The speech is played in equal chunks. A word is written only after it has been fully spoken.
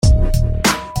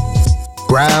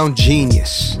Brown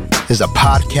Genius is a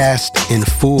podcast in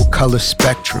full color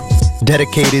spectrum,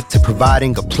 dedicated to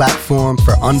providing a platform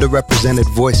for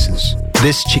underrepresented voices.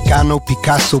 This Chicano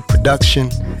Picasso production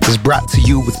is brought to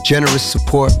you with generous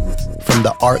support from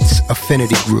the Arts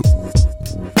Affinity Group.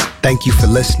 Thank you for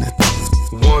listening.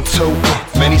 One, two,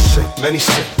 many sick, many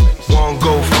sick. One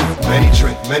go fruit, many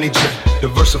drink, many drink.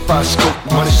 Diversified scope,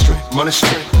 money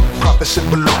straight. Profit sit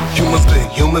below,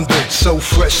 human being. So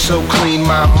fresh, so clean,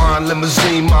 my mind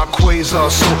limousine, my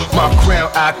quasar so my crown,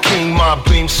 I king, my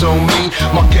beam so mean,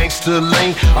 my gangster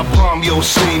lane, I bomb your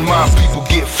scene, my people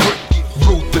get free,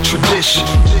 root the tradition,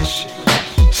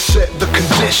 set the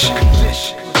condition,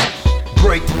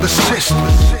 break the system,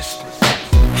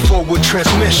 forward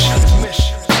transmission.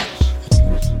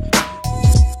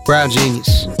 Brown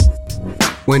Genius,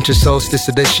 Winter Solstice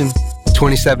Edition,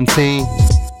 2017.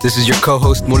 This is your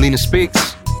co-host, Molina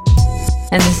Speaks.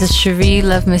 And this is Cherie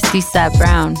Love Mestiza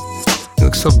Brown. You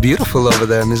look so beautiful over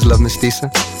there, Ms. Love Mestiza.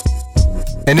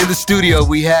 And in the studio,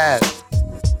 we have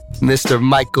Mr.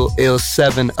 Michael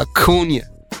Ill7 Acuna,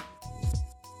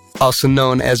 also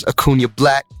known as Acuna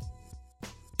Black,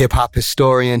 hip-hop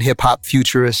historian, hip-hop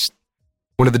futurist,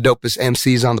 one of the dopest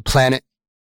MCs on the planet.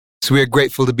 So we are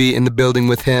grateful to be in the building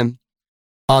with him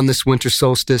on this winter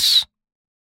solstice,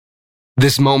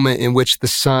 this moment in which the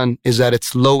sun is at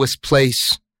its lowest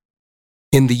place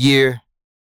in the year.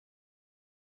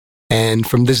 And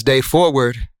from this day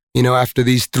forward, after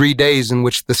these 3 days in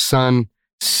which the sun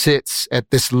sits at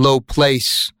this low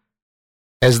place,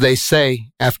 as they say,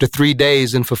 after 3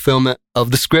 days in fulfillment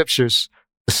of the scriptures,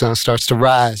 the sun starts to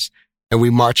rise and we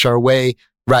march our way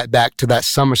right back to that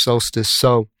summer solstice.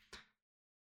 So,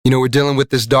 we're dealing with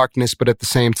this darkness, but at the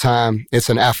same time, it's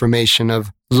an affirmation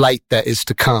of light that is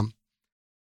to come.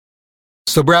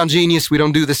 So Brown Genius, we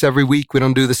don't do this every week. We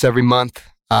don't do this every month.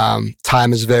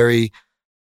 Time is very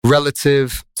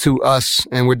relative to us,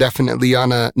 and we're definitely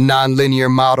on a non-linear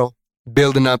model,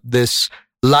 building up this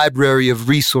library of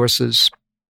resources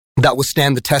that will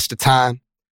stand the test of time.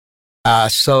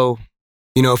 So,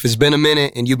 if it's been a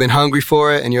minute and you've been hungry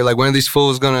for it and you're like, when are these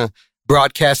fools going to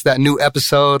broadcast that new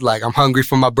episode? Like, I'm hungry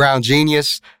for my Brown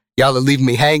Genius. Y'all are leaving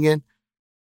me hanging.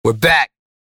 We're back.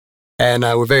 And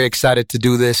we're very excited to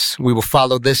do this. We will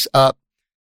follow this up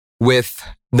with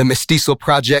the Mestizo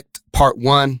Project Part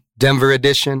 1, Denver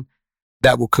edition.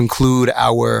 That will conclude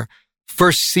our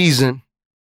first season.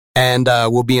 And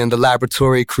we'll be in the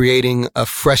laboratory creating a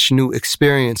fresh new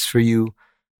experience for you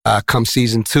come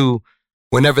season 2,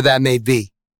 whenever that may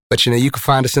be. But, you can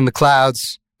find us in the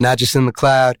clouds, not just in the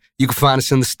cloud. You can find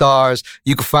us in the stars.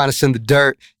 You can find us in the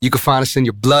dirt. You can find us in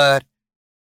your blood.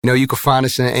 You can find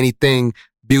us in anything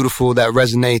beautiful that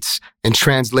resonates and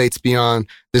translates beyond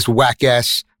this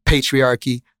whack-ass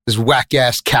patriarchy, this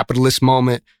whack-ass capitalist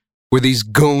moment where these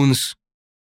goons,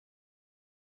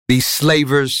 these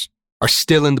slavers are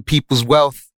stealing the people's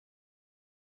wealth,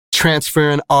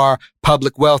 transferring our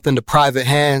public wealth into private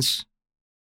hands.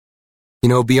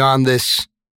 Beyond this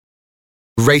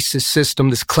racist system,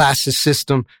 this classist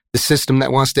system, the system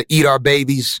that wants to eat our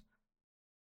babies.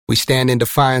 We stand in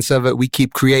defiance of it. We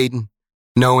keep creating,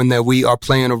 knowing that we are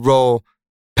playing a role,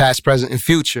 past, present, and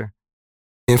future,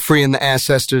 in freeing the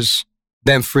ancestors,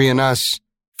 them freeing us,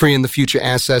 freeing the future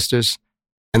ancestors,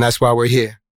 and that's why we're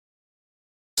here.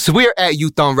 So we are at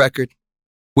Youth on Record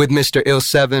with Mr.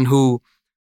 Ill7, who,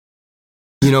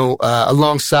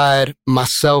 alongside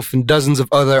myself and dozens of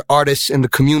other artists in the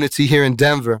community here in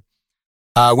Denver,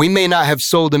 we may not have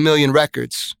sold 1 million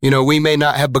records. We may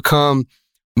not have become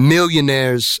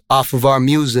millionaires off of our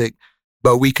music,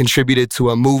 but we contributed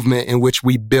to a movement in which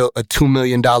we built a $2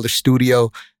 million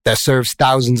studio that serves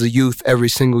thousands of youth every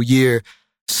single year.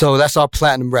 So that's our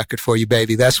platinum record for you,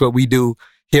 baby. That's what we do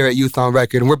here at Youth on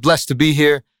Record. And we're blessed to be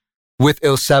here with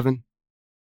Ill7.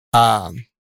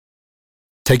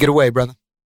 Take it away, brother.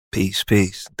 Peace.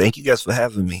 Thank you guys for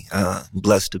having me. I'm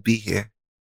blessed to be here.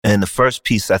 And the first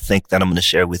piece I think that I'm going to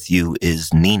share with you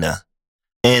is Nina.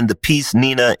 And the piece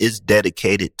Nina is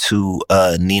dedicated to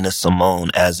Nina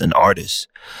Simone as an artist,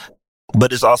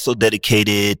 but it's also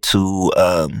dedicated to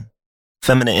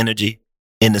feminine energy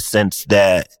in the sense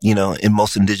that, in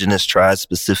most indigenous tribes,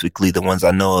 specifically the ones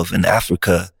I know of in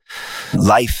Africa,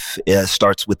 life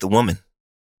starts with the woman.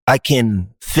 I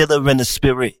can feel her in the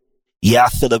spirit. Yeah, I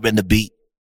feel her in the beat.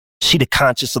 She the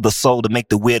conscious of the soul to make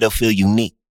the weirdo feel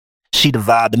unique. She the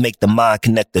vibe to make the mind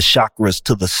connect the chakras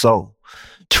to the soul.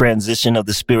 Transition of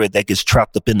the spirit that gets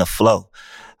trapped up in the flow.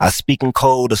 I speak in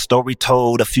code, a story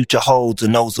told, a future holds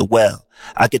and knows it well.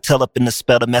 I could tell up in the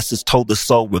spell the message told the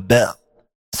soul rebel.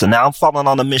 So now I'm falling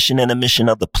on a mission and a mission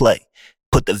of the play.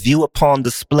 Put the view upon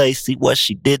display, see what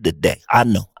she did today. I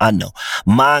know.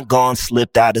 Mind gone,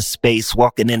 slipped out of space,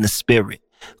 walking in the spirit,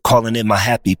 calling it my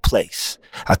happy place.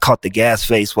 I caught the gas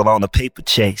face while on a paper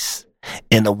chase.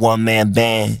 In a one-man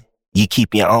band, you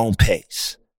keep your own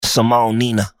pace. Simone,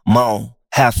 Nina, Moan,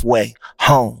 halfway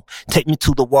home. Take me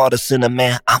to the water center,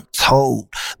 man, I'm told.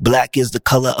 Black is the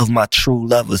color of my true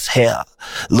lover's hair.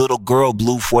 Little girl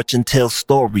blue, fortune tells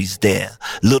stories there.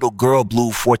 Little girl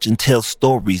blue, fortune tells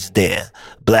stories there.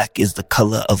 Black is the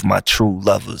color of my true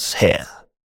lover's hair.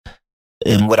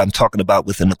 And what I'm talking about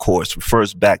within the chorus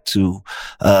refers back to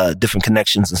different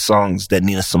connections and songs that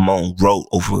Nina Simone wrote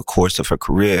over the course of her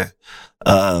career.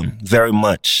 Very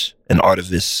much an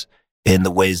artivist in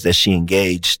the ways that she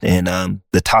engaged and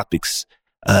the topics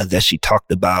that she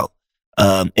talked about,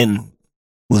 and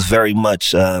was very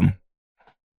much,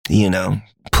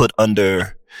 put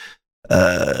under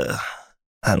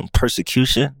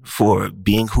persecution for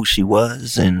being who she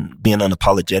was and being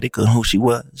unapologetic on who she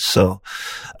was. So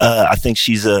I think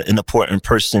she's an important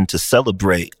person to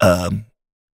celebrate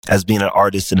as being an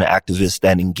artist and an activist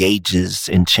that engages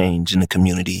in change in the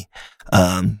community.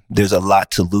 There's a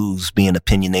lot to lose being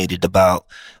opinionated about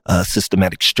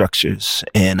systematic structures,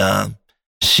 and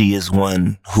she is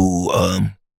one who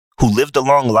lived a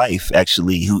long life.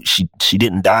 Actually, she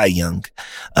didn't die young,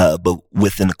 but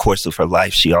within the course of her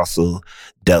life, she also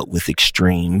dealt with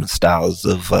extreme styles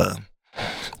of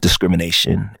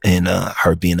discrimination, and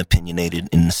her being opinionated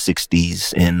in the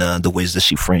 60s and the ways that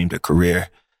she framed her career.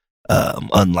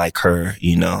 Unlike her,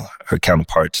 her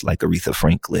counterparts like Aretha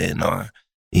Franklin or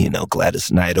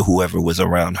Gladys Knight or whoever was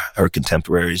around her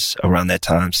contemporaries around that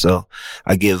time. So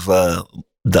I give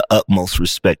the utmost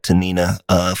respect to Nina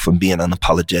for being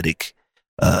unapologetic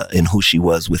in who she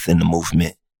was within the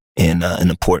movement, and an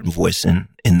important voice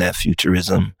in that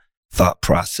futurism thought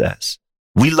process.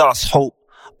 We lost hope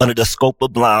under the scope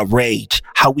of blind rage.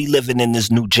 How we living in this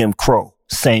new Jim Crow?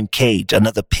 Same cage,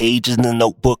 another page in the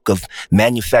notebook of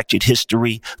manufactured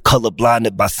history,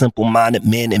 colorblinded by simple-minded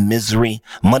men in misery.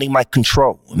 Money might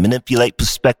control, manipulate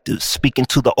perspectives, speaking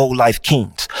to the old life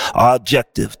kings. Our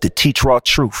objective, to teach raw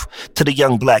truth to the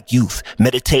young black youth,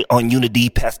 meditate on unity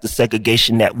past the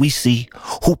segregation that we see.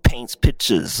 Who paints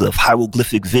pictures of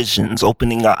hieroglyphic visions,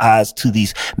 opening our eyes to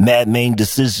these mad-made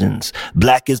decisions?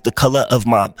 Black is the color of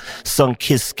my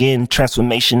sun-kissed skin.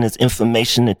 Transformation is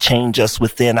information to change us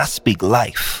within. I speak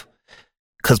life,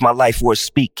 'cause my life worth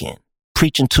speaking,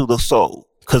 preaching to the soul,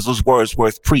 'cause those words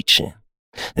worth preaching,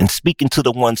 and speaking to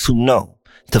the ones who know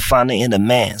to find the inner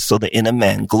man so the inner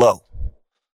man glow.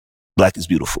 Black is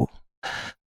beautiful.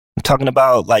 I'm talking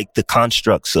about like the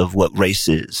constructs of what race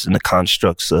is and the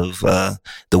constructs of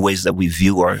the ways that we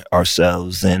view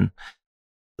ourselves, and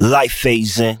life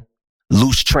phasing,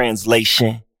 loose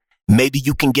translation. Maybe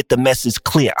you can get the message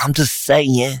clear. I'm just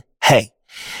saying, hey,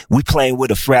 we playing with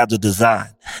a fragile design.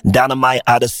 Dynamite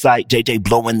out of sight, JJ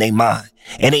blowing they mind.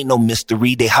 It ain't no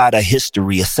mystery, they hide a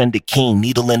history. Ascended king,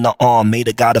 needle in the arm, made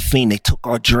a god of fiend. They took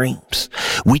our dreams.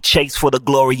 We chase for the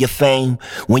glory of fame.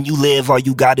 When you live, all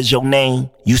you got is your name.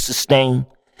 You sustain.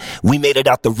 We made it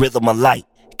out the rhythm of light.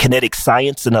 Kinetic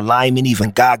science and alignment, even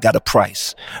God got a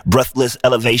price. Breathless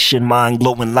elevation, mind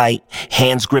glowing light.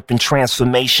 Hands gripping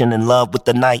transformation in love with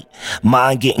the night.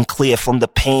 Mind getting clear from the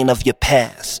pain of your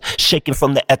past. Shaking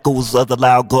from the echoes of the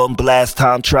loud gun blast.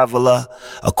 Time traveler,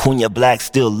 Acuna Black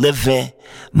still living.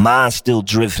 Mind still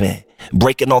driven.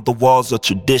 Breaking all the walls of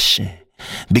tradition.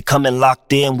 Becoming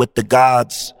locked in with the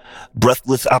gods.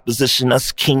 Breathless opposition,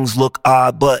 us kings look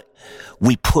odd, but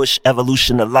we push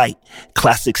evolution of light.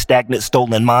 Classic stagnant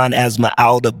stolen mind, asthma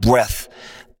out of breath.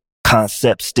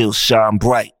 Concepts still shine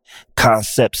bright.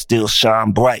 Concepts still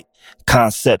shine bright.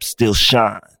 Concepts still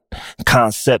shine.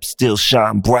 Concepts still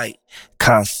shine bright.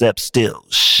 Concepts still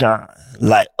shine.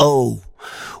 Like, oh,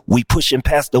 we pushing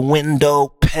past the window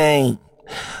pane.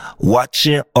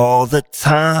 Watching all the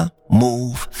time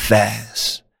move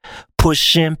fast.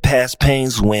 Pushing past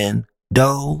pain's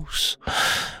windows.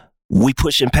 We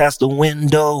pushing past the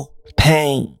window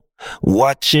pane.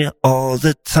 Watching all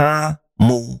the time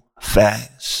move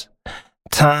fast.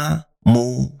 Time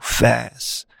move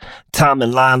fast. Time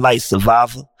in line like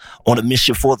survivor. On a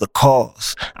mission for the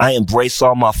cause. I embrace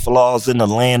all my flaws in the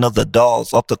land of the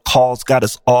dolls. Off the calls got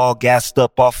us all gassed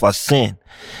up off our sin.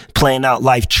 Playing out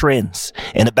life trends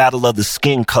in the battle of the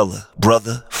skin color.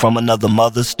 Brother from another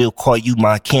mother, still call you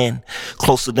my kin.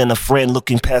 Closer than a friend,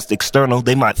 looking past external.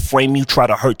 They might frame you, try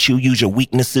to hurt you, use your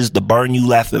weaknesses to burn you,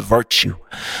 laugh at virtue.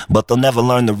 But they'll never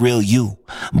learn the real you.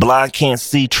 Blind can't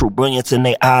see true brilliance in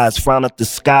their eyes. Frown at the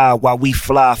sky while we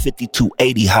fly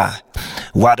 5280 high.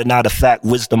 Why deny the fact?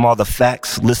 Wisdom are the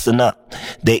facts. Listen up.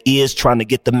 Their ears trying to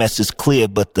get the message clear,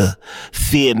 but the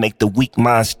fear make the weak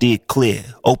mind steer clear.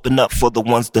 Open up for the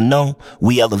ones to know.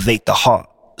 We elevate the heart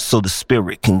so the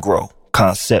spirit can grow.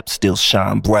 Concepts still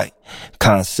shine bright.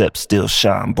 Concepts still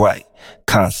shine bright.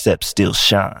 Concepts still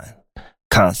shine.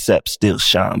 Concepts still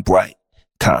shine bright.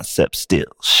 Concepts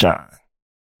still shine.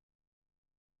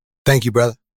 Thank you,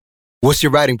 brother. What's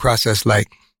your writing process like?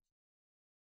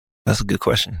 That's a good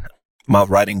question. My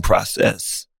writing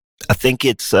process, I think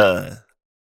I'm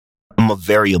a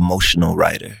very emotional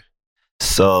writer.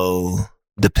 So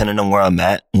depending on where I'm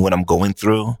at, what I'm going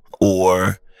through,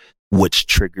 or what's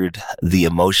triggered the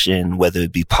emotion, whether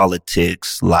it be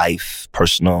politics, life,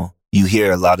 personal, you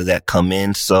hear a lot of that come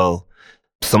in. So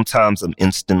sometimes I'm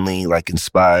instantly like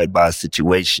inspired by a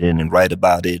situation and write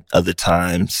about it. Other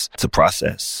times to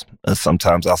process.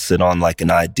 Sometimes I'll sit on like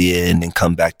an idea and then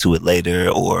come back to it later,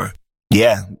 or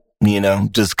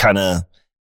just kind of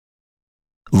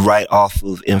write off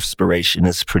of inspiration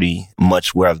is pretty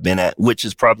much where I've been at, which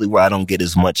is probably why I don't get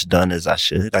as much done as I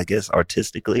should, I guess,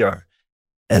 artistically, or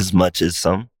as much as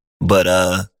some. But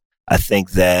I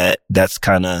think that's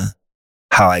kind of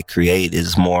how I create,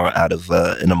 is more out of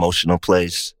an emotional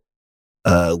place,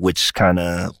 which kind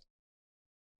of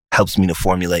helps me to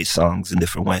formulate songs in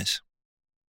different ways.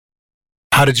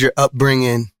 How did your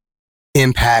upbringing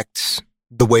impact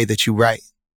the way that you write?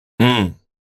 I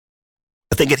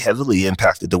think it heavily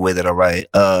impacted the way that I write.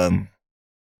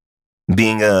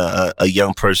 Being a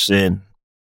young person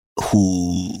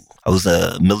I was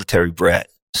a military brat,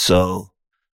 so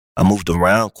I moved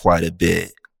around quite a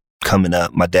bit coming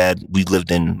up. My dad, we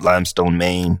lived in Limestone,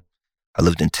 Maine. I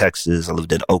lived in Texas. I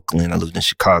lived in Oakland. I lived in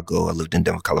Chicago. I lived in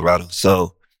Denver, Colorado.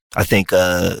 So I think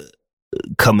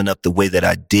coming up the way that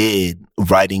I did,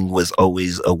 writing was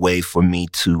always a way for me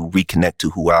to reconnect to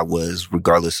who I was,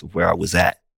 regardless of where I was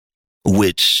at,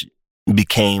 which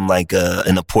became like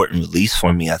an important release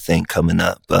for me, I think, coming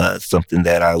up, something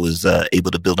that I was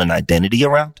able to build an identity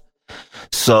around.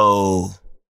 So,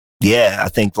 yeah, I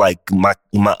think like my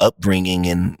upbringing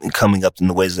and coming up in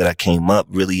the ways that I came up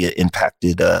really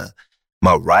impacted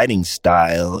my writing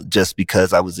style, just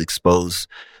because I was exposed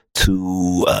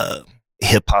to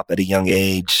hip hop at a young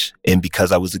age. And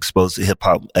because I was exposed to hip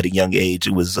hop at a young age,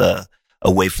 it was a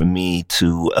way for me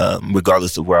to,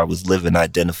 regardless of where I was living,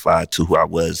 identify to who I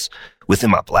was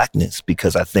within my blackness.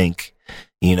 Because I think,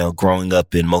 growing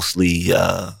up in mostly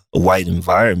white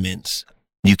environments,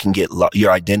 you can get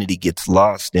your identity gets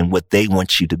lost in what they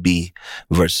want you to be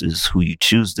versus who you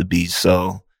choose to be.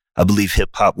 So I believe hip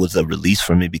hop was a release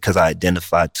for me, because I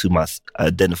identified to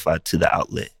the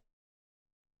outlet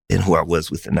and who I was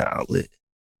within that outlet.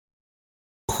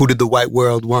 Who did the white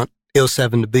world want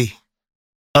Ill7 to be?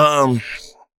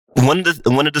 One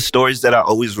of the stories that I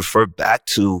always refer back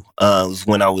to was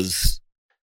when I was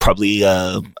probably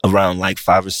around like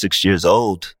 5 or 6 years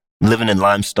old, living in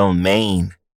Limestone,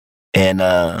 Maine. And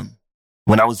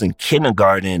when I was in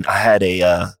kindergarten, I had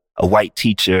a white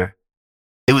teacher.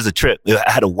 It was a trip.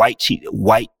 I had a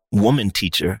white woman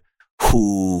teacher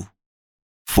who,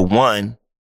 for one,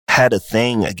 had a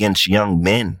thing against young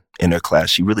men in her class.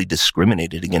 She really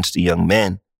discriminated against the young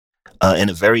men in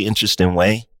a very interesting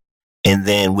way. And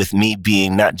then with me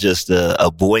being not just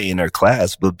a boy in her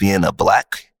class, but being a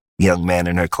black young man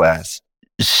in her class,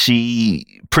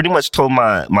 she pretty much told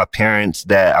my parents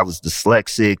that I was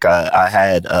dyslexic. I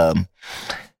had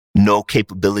no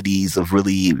capabilities of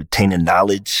really retaining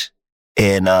knowledge.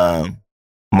 And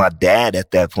my dad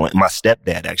at that point, my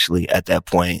stepdad actually at that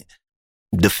point,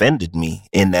 defended me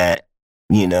in that,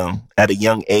 at a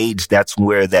young age, that's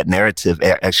where that narrative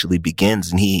actually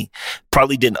begins. And he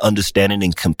probably didn't understand it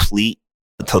in complete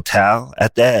total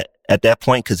at that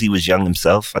point, because he was young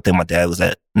himself. I think my dad was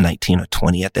at 19 or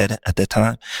 20 at that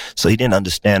time. So he didn't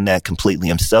understand that completely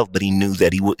himself, but he knew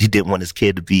that he didn't want his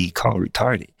kid to be called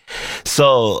retarded.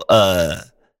 So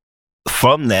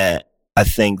from that, I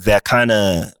think that kind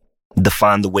of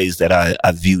defined the ways that I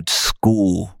viewed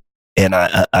school, and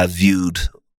I viewed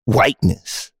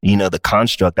whiteness, the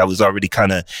construct. I was already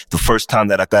kind of, the first time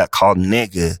that I got called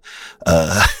nigga,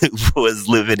 was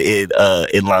living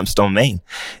in Limestone, Maine.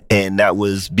 And that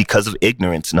was because of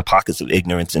ignorance and the pockets of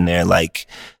ignorance in there. Like,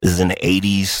 this is in the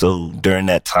 80s. So during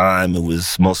that time, it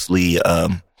was mostly,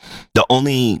 the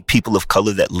only people of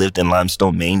color that lived in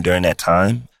Limestone, Maine during that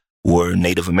time were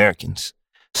Native Americans.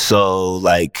 So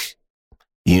like,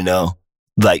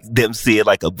 like them seeing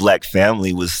like a black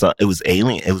family was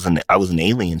alien. I was an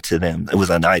alien to them. It was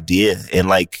an idea. And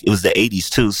like, it was the 80s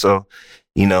too. So,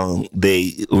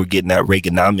 they were getting that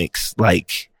Reaganomics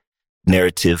like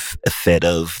narrative fed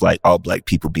of like all black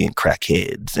people being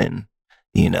crackheads and,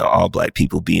 all black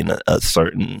people being a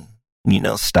certain,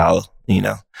 style,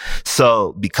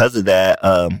 So because of that,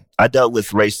 I dealt with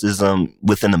racism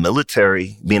within the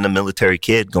military, being a military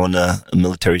kid, going to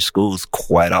military schools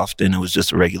quite often. It was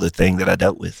just a regular thing that I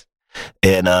dealt with,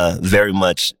 and very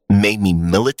much made me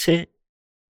militant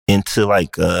into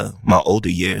like my older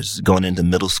years, going into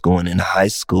middle school and in high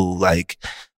school. Like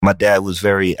my dad was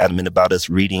very adamant about us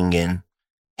reading, and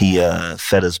he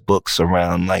fed us books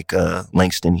around like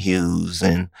Langston Hughes,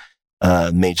 and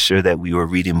made sure that we were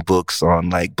reading books on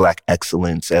like Black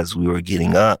excellence as we were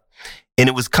getting up. And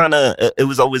it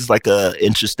was always like a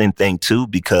interesting thing too,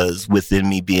 because within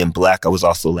me being Black, I was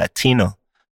also Latino.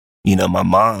 My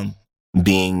mom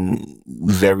being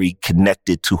very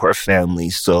connected to her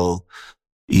family. So,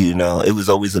 it was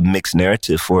always a mixed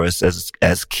narrative for us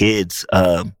as kids.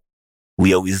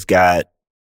 We always got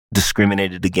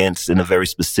discriminated against in a very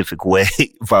specific way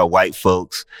by white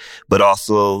folks, but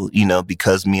also,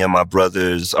 because me and my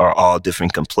brothers are all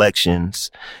different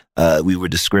complexions, we were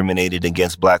discriminated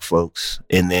against Black folks.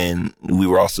 And then we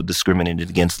were also discriminated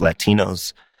against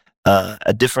Latinos,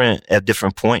 at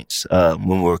different points,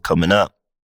 when we were coming up,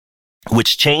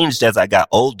 which changed as I got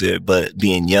older. But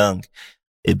being young,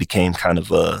 it became kind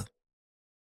of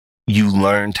you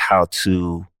learned how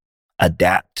to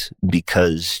adapt,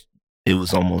 because it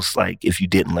was almost like if you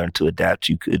didn't learn to adapt,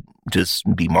 you could just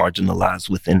be marginalized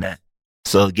within that.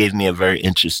 So it gave me a very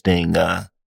interesting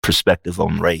perspective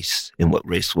on race and what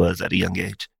race was at a young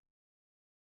age.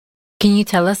 Can you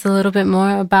tell us a little bit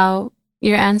more about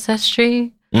your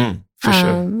ancestry? For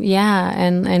sure. Yeah,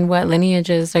 and what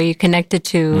lineages are you connected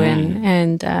to,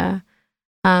 and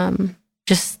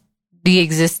just the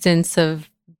existence of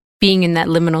being in that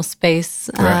liminal space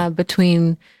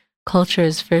between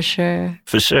cultures, for sure.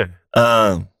 For sure.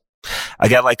 I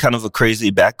got like kind of a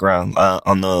crazy background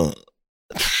on the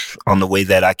way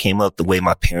that I came up, the way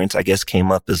my parents, I guess,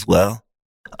 came up as well.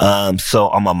 So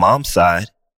on my mom's side,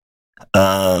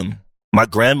 my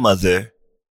grandmother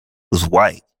was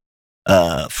white,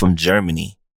 from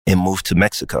Germany, and moved to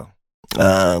Mexico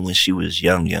when she was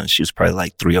young. She was probably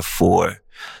like 3 or 4.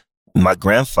 My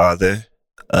grandfather,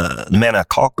 the man I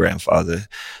call grandfather,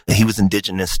 he was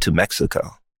indigenous to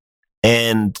Mexico.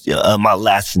 And my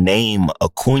last name,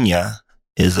 Acuna,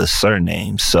 is a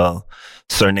surname. So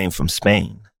surname from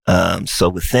Spain. So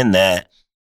within that,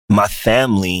 my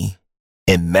family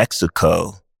in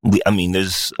Mexico,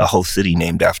 there's a whole city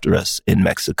named after us in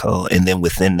Mexico. And then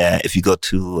within that, if you go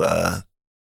to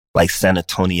like San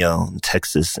Antonio,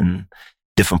 Texas, and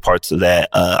different parts of that,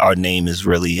 our name is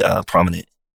really prominent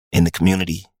in the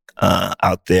community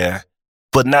out there.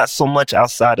 But not so much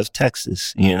outside of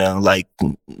Texas, like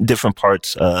different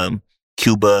parts,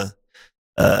 Cuba,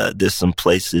 there's some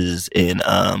places in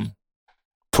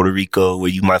Puerto Rico where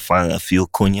you might find a few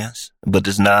Cuñas, but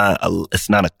it's not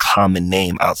a common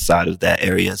name outside of that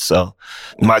area. So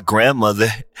my grandmother,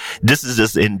 this is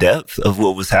just in depth of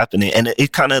what was happening. And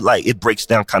it kind of like, it breaks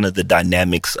down kind of the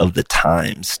dynamics of the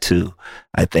times too,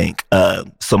 I think.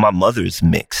 So my mother's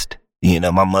mixed,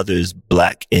 my mother's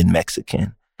Black and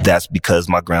Mexican. That's because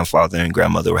my grandfather and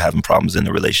grandmother were having problems in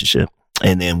the relationship.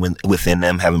 And then within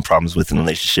them having problems within the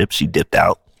relationship, she dipped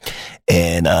out,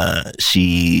 and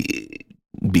she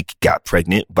got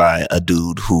pregnant by a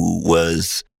dude who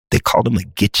was, they called him a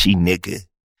Gitche nigga.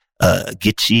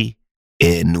 Gitche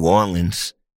in New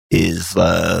Orleans is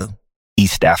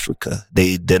East Africa.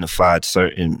 They identified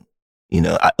certain,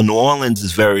 New Orleans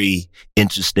is very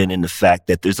interesting in the fact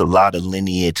that there's a lot of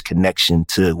lineage connection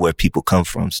to where people come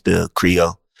from still,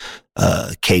 Creole,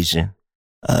 Cajun,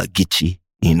 Gitche,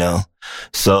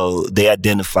 So they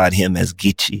identified him as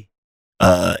Gitche.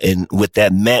 And what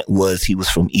that meant was he was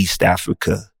from East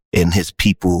Africa, and his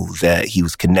people that he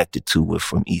was connected to were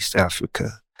from East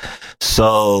Africa.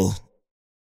 So,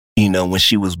 when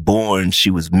she was born, she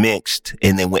was mixed.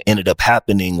 And then what ended up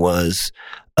happening was,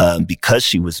 because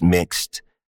she was mixed,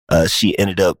 my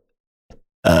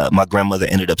grandmother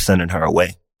ended up sending her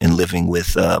away and living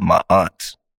with my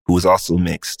aunt, who was also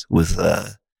mixed with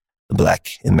Black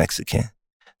and Mexican.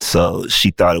 So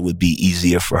she thought it would be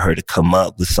easier for her to come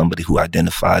up with somebody who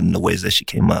identified in the ways that she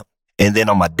came up. And then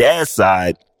on my dad's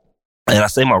side, and I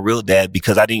say my real dad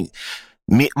because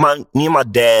me and my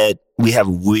dad, we have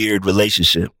a weird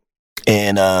relationship.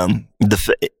 And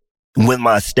when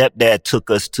my stepdad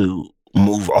took us to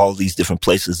move all these different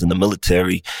places in the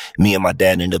military, me and my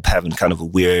dad ended up having kind of a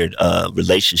weird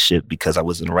relationship because I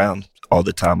wasn't around all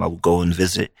the time. I would go and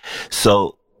visit.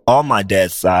 So on my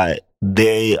dad's side,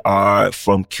 they are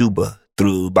from Cuba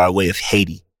by way of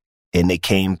Haiti. And they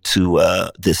came to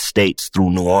the States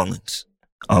through New Orleans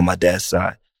on my dad's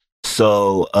side.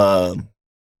 So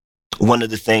one of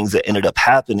the things that ended up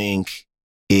happening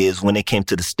is when they came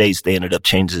to the States, they ended up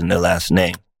changing their last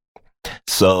name.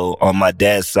 So on my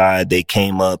dad's side, they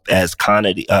came up as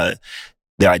Conady.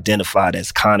 They're identified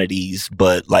as Conadys,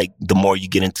 but like the more you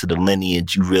get into the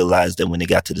lineage, you realize that when they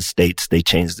got to the States, they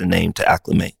changed the name to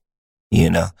Acclimate, you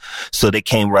know? So they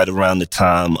came right around the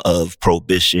time of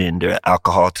Prohibition, during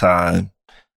alcohol time.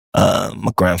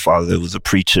 My grandfather was a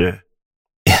preacher,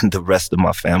 and the rest of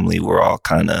my family were all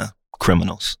kind of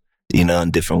criminals, you know,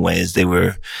 in different ways. They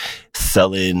were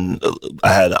selling.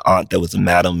 I had an aunt that was a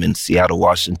madam in Seattle,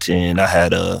 Washington. I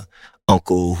had a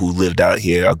uncle who lived out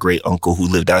here, a great uncle who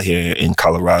lived out here in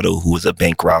Colorado, who was a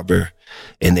bank robber.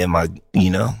 And then my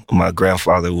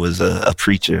grandfather was a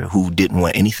preacher who didn't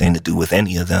want anything to do with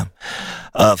any of them.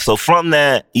 So from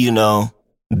that, you know,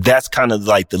 that's kind of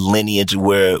like the lineage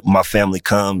where my family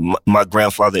come. My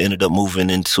grandfather ended up moving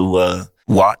into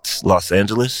Watts, Los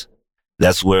Angeles.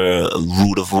 That's where a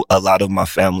root of a lot of my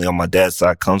family on my dad's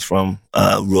side comes from.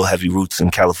 Real heavy roots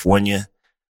in California.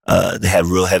 They had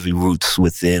real heavy roots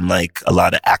within like a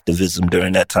lot of activism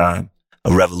during that time,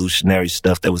 revolutionary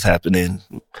stuff that was happening.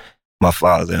 My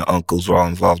father and uncles were all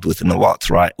involved within the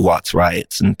Watts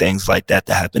riots and things like that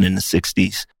happened in the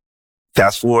 60s.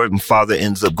 Fast forward, my father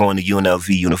ends up going to UNLV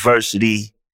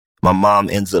University. My mom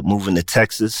ends up moving to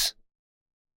Texas,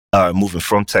 moving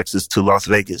from Texas to Las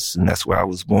Vegas, and that's where I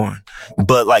was born.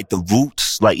 But like the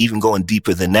roots, like even going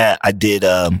deeper than that, I did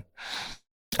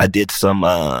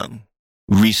some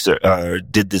research,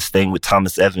 did this thing with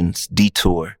Thomas Evans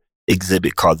Detour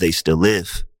exhibit called They Still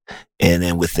Live. And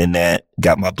then within that,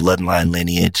 got my bloodline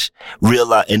lineage.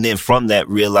 And then from that,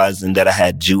 realizing that I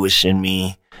had Jewish in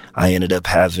me, I ended up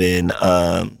having,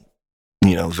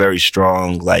 very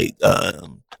strong, like,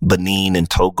 Benin and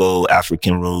Togo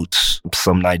African roots,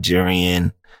 some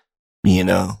Nigerian, you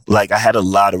know, like I had a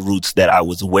lot of roots that I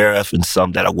was aware of and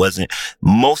some that I wasn't,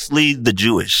 mostly the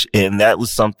Jewish. And that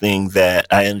was something that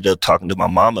I ended up talking to my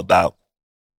mom about.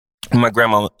 My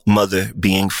grandmother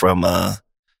being from,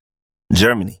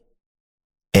 Germany.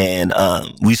 And,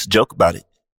 we used to joke about it,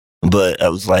 but I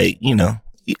was like, you know,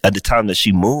 at the time that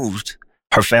she moved,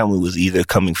 her family was either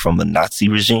coming from a Nazi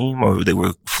regime or they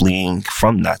were fleeing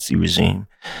from Nazi regime.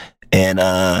 And,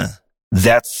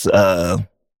 that's,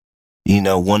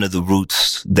 one of the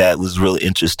roots that was really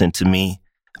interesting to me,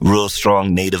 real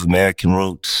strong Native American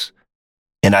roots.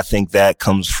 And I think that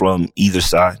comes from either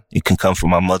side. It can come from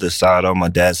my mother's side or my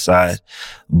dad's side.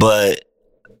 But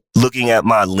looking at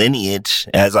my lineage,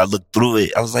 as I looked through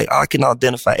it, I was like, I can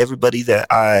identify everybody that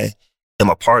I am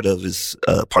a part of is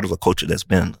part of a culture that's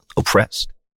been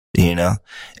oppressed, you know?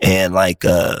 And like,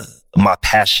 my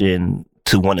passion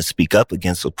to want to speak up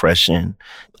against oppression,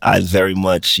 I very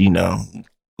much,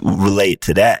 relate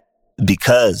to that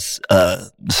because,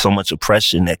 so much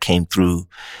oppression that came through,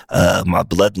 my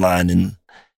bloodline and,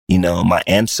 my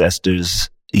ancestors,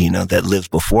 that lived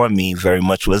before me very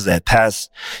much was that past,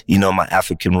 my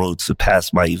African roots,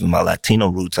 past even my Latino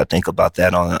roots. I think about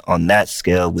that on that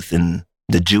scale within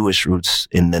the Jewish roots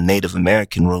and the Native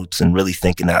American roots and really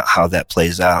thinking out how that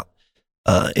plays out,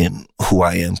 in who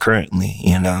I am currently,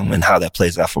 and how that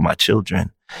plays out for my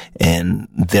children and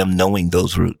them knowing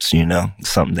those roots,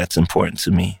 something that's important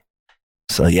to me.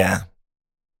 So, yeah.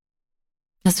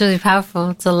 That's really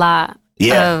powerful. It's a lot.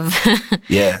 Yeah.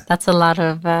 Yeah. That's a lot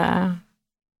of,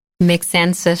 mixed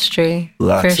ancestry,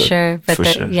 for sure. But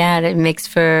it makes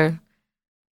for,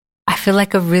 I feel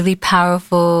like a really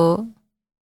powerful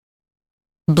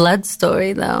blood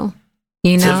story, though.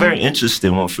 It's a very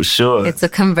interesting one, for sure. It's a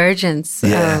convergence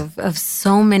of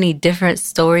so many different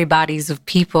story bodies of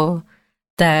people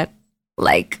that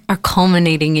like are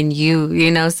culminating in you,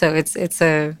 So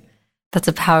that's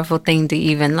a powerful thing to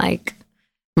even like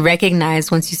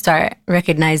recognize once you start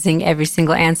recognizing every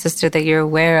single ancestor that you're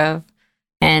aware of.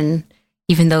 And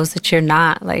even those that you're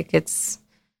not, like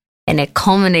and it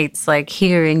culminates like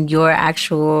here in your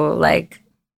actual like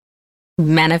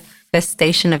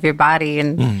manifestation of your body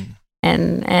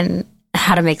and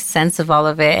how to make sense of all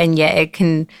of it. And yet it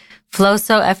can flow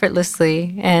so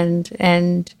effortlessly and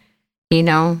in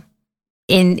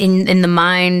the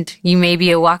mind, you may be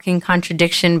a walking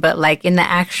contradiction, but like in the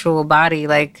actual body,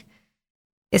 like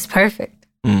it's perfect,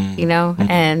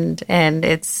 and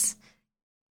it's,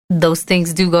 those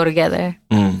things do go together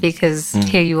because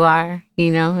here you are,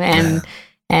 and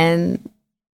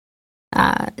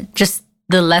just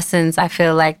the lessons I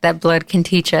feel like that blood can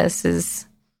teach us is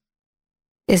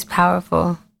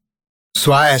powerful.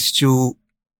 So I asked you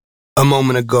a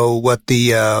moment ago what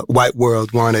the white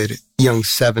world wanted young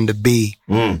Seven to be.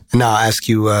 And now I'll ask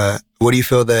you, what do you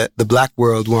feel that the black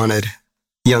world wanted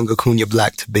young Acuna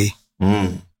Black to be?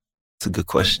 It's a good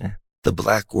question. The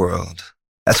Black world.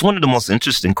 That's one of the most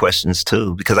interesting questions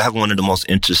too, because I have one of the most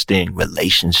interesting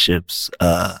relationships,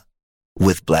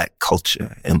 with Black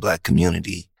culture and Black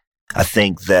community. I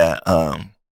think that,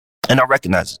 and I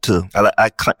recognize it too.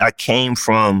 I came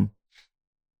from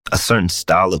a certain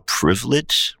style of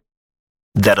privilege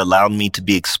that allowed me to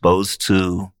be exposed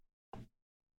to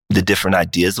the different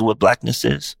ideas of what Blackness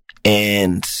is.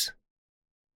 And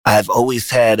I've always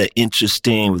had an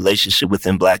interesting relationship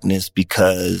within Blackness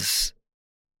because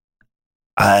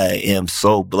I am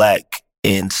so Black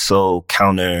and so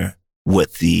counter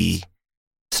what the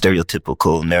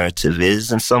stereotypical narrative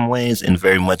is in some ways and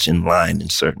very much in line in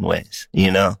certain ways,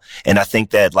 you know? And I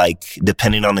think that, like,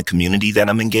 depending on the community that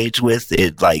I'm engaged with,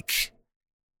 it, like,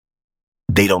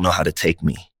 they don't know how to take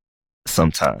me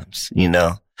sometimes, you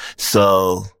know?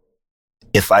 So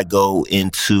if I go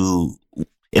into,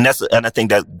 and I think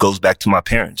that goes back to my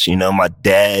parents, you know, my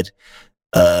dad,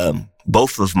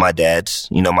 both of my dads,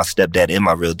 you know, my stepdad and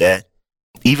my real dad,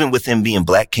 even with him being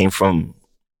Black, came from,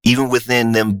 even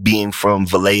within them being from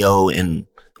Vallejo and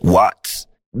Watts,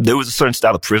 there was a certain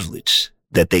style of privilege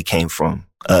that they came from,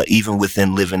 even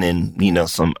within living in, you know,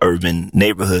 some urban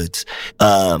neighborhoods,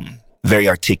 very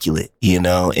articulate, you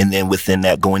know, and then within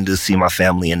that going to see my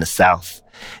family in the South.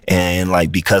 And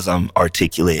like, because I'm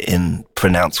articulate and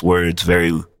pronounce words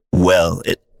very well,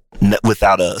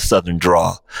 without a Southern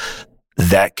drawl,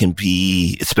 that can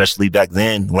be, especially back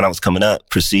then when I was coming up,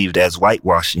 perceived as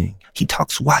whitewashing. He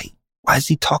talks white. Why does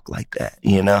he talk like that?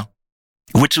 You know,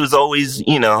 which was always,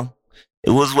 you know,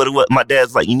 it was what it was. My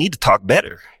dad's like, you need to talk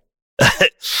better.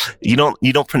 You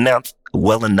don't pronounce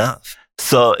well enough.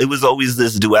 So it was always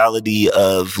this duality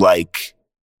of like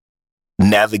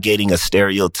navigating a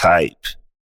stereotype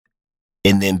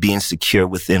and then being secure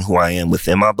within who I am,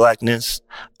 within my Blackness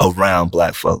around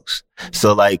Black folks.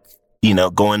 So like, you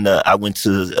know, I went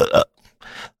to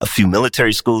a few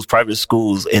military schools, private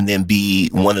schools, and then be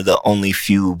one of the only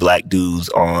few Black dudes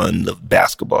on the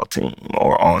basketball team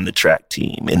or on the track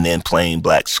team, and then playing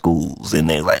Black schools. And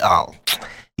they're like, oh,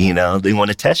 you know, they want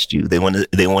to test you. They want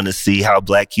to see how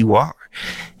Black you are.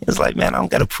 It's like, man, I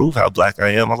don't got to prove how Black I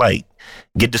am. I like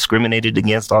get discriminated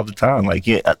against all the time. Like,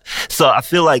 yeah. So I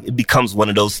feel like it becomes one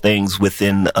of those things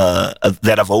within,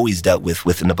 that I've always dealt with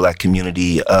within the Black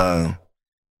community.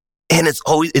 And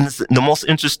the most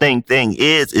interesting thing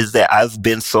is that I've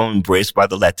been so embraced by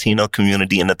the Latino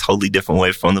community in a totally different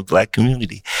way from the Black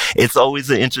community. It's always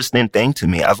an interesting thing to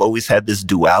me. I've always had this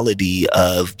duality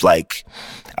of like,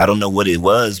 I don't know what it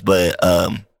was, but,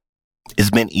 it's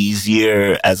been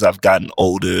easier as I've gotten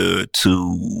older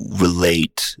to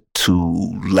relate to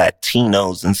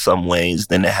Latinos in some ways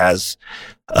than it has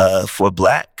for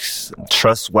Blacks,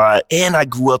 trust-wise. And I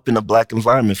grew up in a Black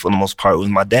environment for the most part with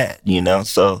my dad, you know?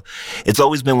 So it's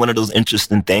always been one of those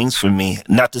interesting things for me.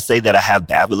 Not to say that I have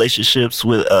bad relationships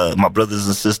with my brothers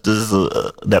and sisters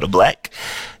that are Black.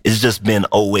 It's just been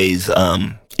always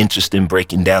interesting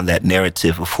breaking down that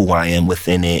narrative of who I am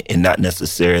within it and not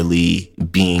necessarily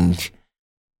being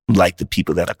like the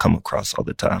people that I come across all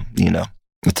the time, you know?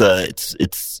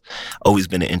 It's always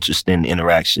been an interesting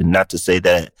interaction. Not to say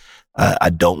that I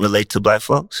don't relate to Black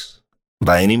folks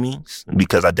by any means,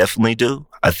 because I definitely do.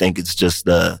 I think it's just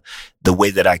the way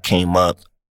that I came up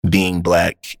being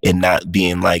Black and not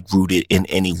being like rooted in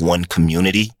any one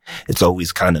community. It's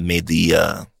always kind of made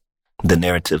the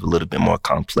narrative a little bit more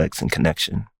complex and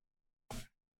connection.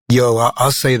 Yo,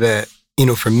 I'll say that, you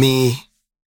know, for me,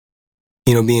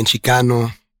 you know, being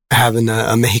Chicano, having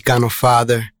a Mexicano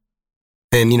father,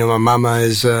 and, you know, my mama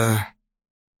is,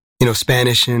 you know,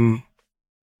 Spanish and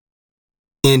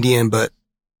Indian, but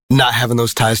not having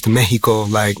those ties to Mexico,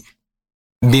 like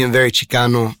being very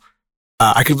Chicano,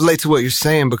 I could relate to what you're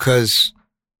saying because,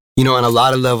 you know, on a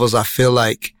lot of levels, I feel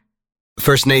like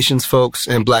First Nations folks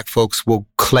and Black folks will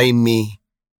claim me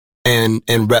and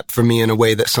rep for me in a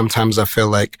way that sometimes I feel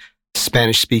like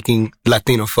Spanish-speaking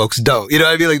Latino folks don't. You know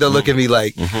what I mean? Like, they'll look at me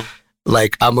like,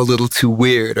 like I'm a little too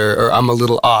weird or I'm a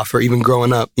little off, or even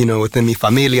growing up, you know, within mi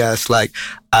familia, it's like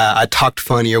I talked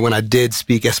funny, or when I did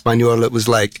speak Espanol, it was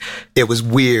like, it was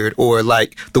weird, or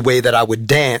like the way that I would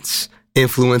dance,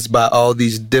 influenced by all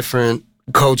these different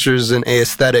cultures and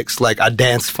aesthetics, like I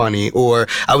dance funny, or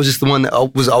I was just the one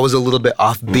that was always a little bit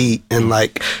offbeat and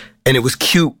like, and it was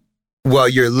cute. Well,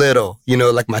 you're little, you know,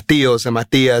 like my tios and my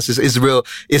tias is real.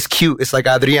 It's cute. It's like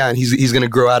Adrian. He's going to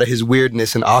grow out of his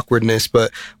weirdness and awkwardness.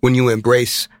 But when you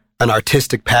embrace an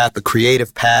artistic path, a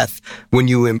creative path, when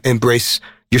you embrace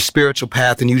your spiritual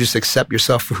path and you just accept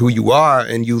yourself for who you are,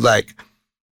 and you like,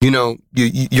 you know,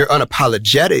 you're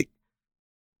unapologetic.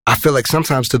 I feel like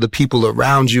sometimes to the people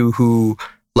around you who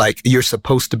like you're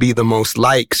supposed to be the most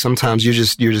like, sometimes you're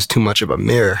just too much of a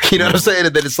mirror. You know what I'm saying?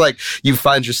 And then it's like you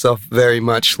find yourself very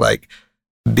much like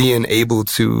being able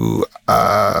to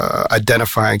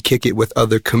identify and kick it with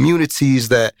other communities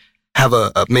that have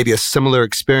maybe a similar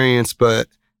experience, but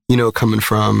you know, coming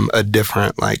from a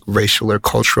different like racial or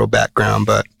cultural background.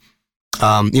 But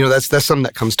you know, that's something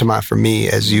that comes to mind for me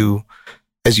as you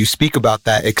speak about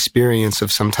that experience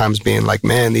of sometimes being like,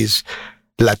 man, these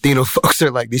Latino folks are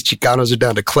like, these Chicanos are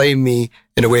down to claim me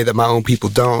in a way that my own people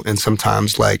don't. And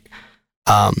sometimes like,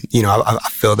 you know, I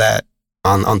feel that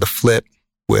on the flip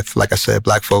with, like I said,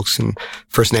 Black folks and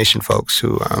First Nation folks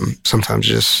who sometimes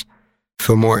just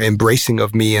feel more embracing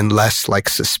of me and less like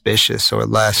suspicious or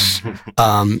less,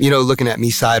 you know, looking at me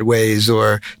sideways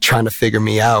or trying to figure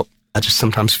me out. I just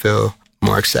sometimes feel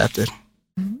more accepted.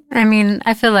 I mean,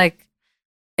 I feel like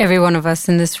every one of us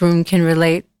in this room can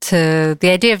relate to the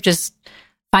idea of just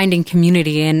finding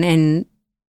community, and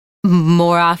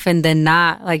more often than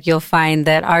not, like you'll find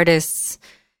that artists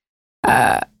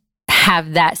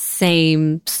have that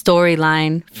same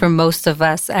storyline for most of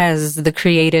us as the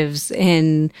creatives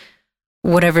in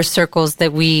whatever circles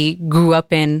that we grew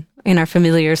up in our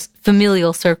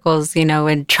familial circles, you know,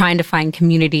 and trying to find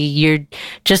community. You're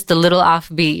just a little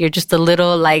offbeat. You're just a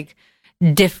little like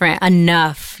different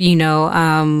enough, you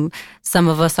know. Some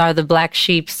of us are the black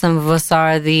sheep. Some of us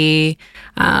are the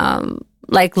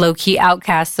like low-key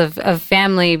outcasts of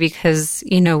family because,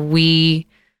 you know, we,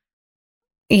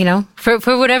 you know, for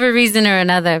whatever reason or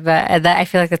another. But that, I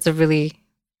feel like that's a really,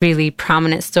 really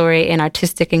prominent story in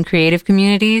artistic and creative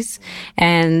communities,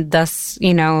 and thus,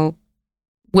 you know,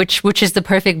 which is the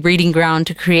perfect breeding ground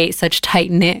to create such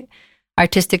tight-knit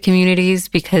artistic communities,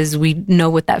 because we know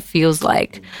what that feels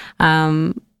like,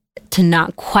 to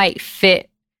not quite fit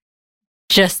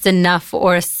just enough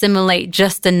or assimilate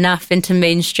just enough into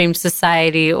mainstream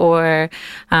society or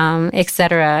et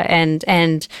cetera.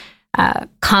 And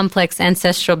complex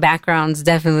ancestral backgrounds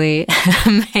definitely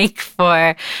make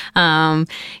for an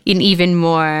even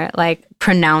more like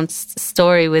pronounced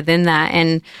story within that.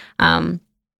 And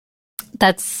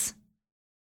that's,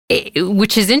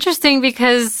 which is interesting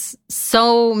because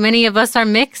so many of us are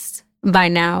mixed by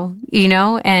now, you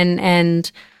know, and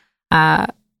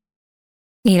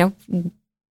you know,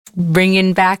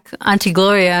 bringing back Auntie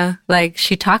Gloria, like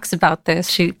she talks about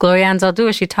this. Gloria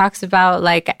Anzaldúa, she talks about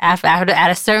like at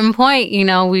a certain point, you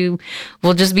know, we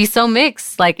will just be so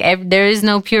mixed. Like there is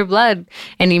no pure blood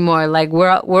anymore. Like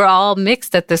we're all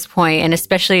mixed at this point, and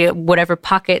especially whatever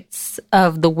pockets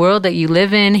of the world that you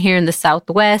live in here in the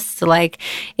Southwest, like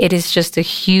it is just a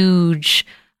huge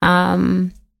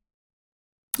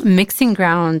mixing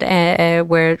ground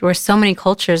where so many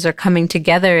cultures are coming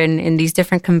together in these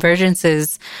different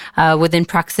convergences within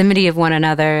proximity of one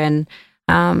another, and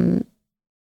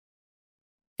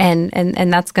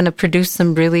that's going to produce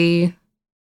some really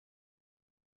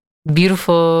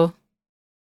beautiful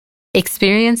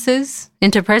experiences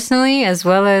interpersonally, as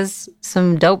well as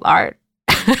some dope art.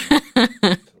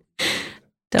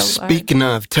 Speaking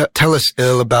of, tell us,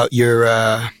 Il, about your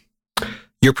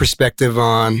perspective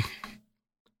on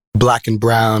Black and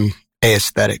brown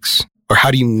aesthetics, or how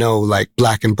do you know like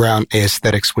Black and brown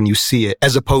aesthetics when you see it,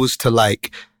 as opposed to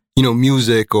like, you know,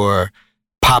 music or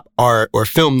pop art or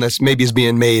film that's maybe is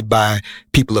being made by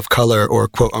people of color or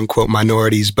quote unquote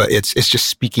minorities, but it's just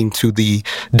speaking to the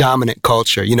dominant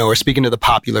culture, you know, or speaking to the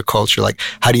popular culture. Like,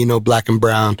 how do you know Black and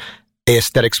brown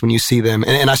aesthetics when you see them?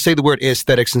 And I say the word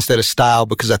aesthetics instead of style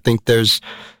because I think there's,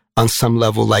 on some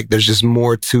level, like there's just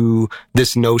more to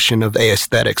this notion of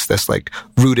aesthetics that's like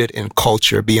rooted in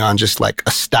culture beyond just like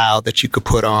a style that you could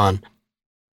put on.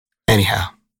 Anyhow.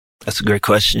 That's a great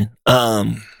question.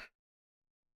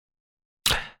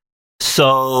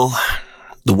 So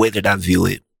the way that I view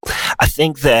it, I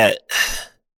think that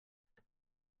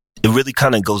it really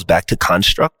kind of goes back to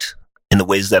construct in the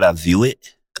ways that I view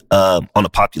it, on a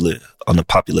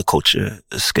popular culture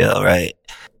scale, right?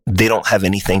 They don't have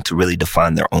anything to really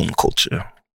define their own culture,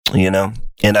 you know?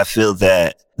 And I feel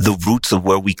that the roots of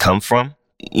where we come from,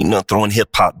 you know, throwing hip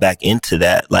hop back into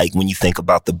that, like when you think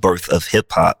about the birth of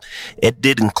hip hop, it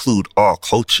did include all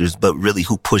cultures, but really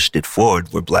who pushed it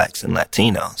forward were Blacks and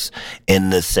Latinos,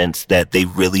 in the sense that they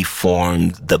really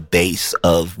formed the base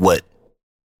of what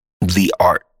the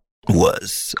art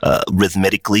was,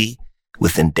 rhythmically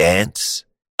within dance.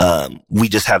 We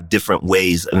just have different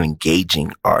ways of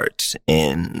engaging art,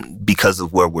 and because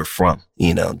of where we're from,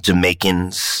 you know,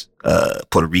 Jamaicans,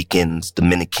 Puerto Ricans,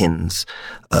 Dominicans,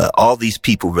 all these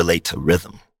people relate to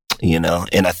rhythm, you know,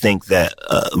 and I think that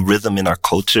rhythm in our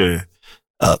culture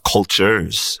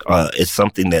cultures is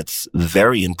something that's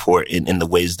very important in the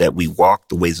ways that we walk,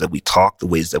 the ways that we talk, the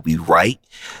ways that we write,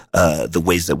 the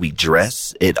ways that we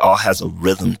dress. It all has a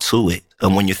rhythm to it.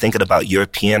 And when you're thinking about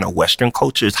European or Western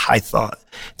culture, it's high thought.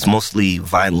 It's mostly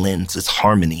violins, it's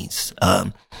harmonies.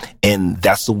 And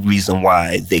that's the reason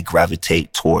why they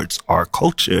gravitate towards our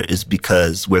culture, is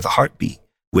because we're the heartbeat,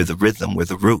 we're the rhythm, we're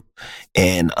the root.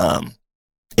 And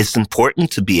it's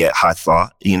important to be at high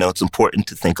thought. You know, it's important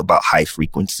to think about high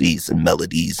frequencies and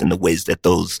melodies and the ways that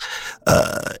those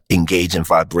engage in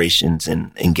vibrations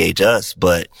and engage us.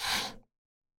 But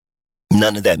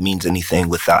none of that means anything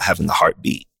without having the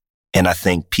heartbeat. And I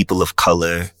think people of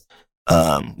color,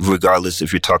 regardless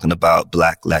if you're talking about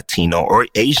Black, Latino, or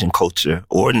Asian culture,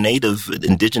 or Native,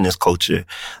 Indigenous culture,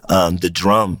 the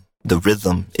drum, the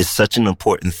rhythm is such an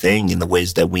important thing in the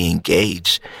ways that we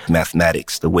engage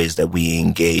mathematics, the ways that we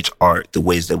engage art, the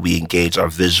ways that we engage our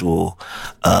visual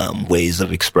ways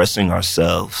of expressing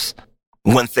ourselves.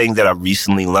 One thing that I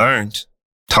recently learned,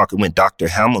 talking with Dr.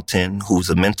 Hamilton, who's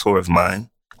a mentor of mine,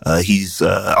 he's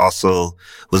also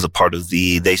was a part of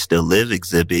the They Still Live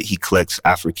exhibit. He collects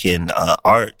African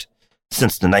art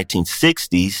since the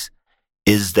 1960s.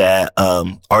 Is that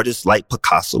artists like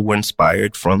Picasso were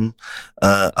inspired from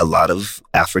a lot of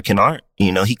African art.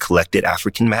 You know, he collected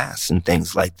African masks and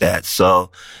things like that.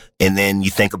 So, and then you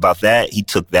think about that, he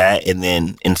took that and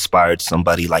then inspired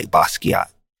somebody like Basquiat.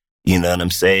 You know what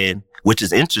I'm saying? Which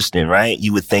is interesting, right?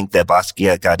 You would think that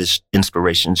Basquiat got his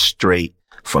inspiration straight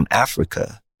from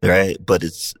Africa, right? But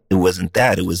it wasn't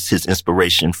that. It was his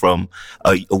inspiration from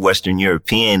a Western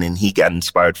European, and he got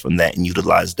inspired from that and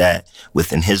utilized that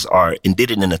within his art and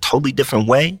did it in a totally different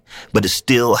way, but it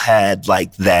still had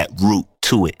like that root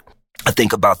to it. I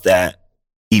think about that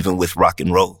even with rock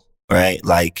and roll, right?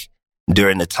 Like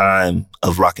during the time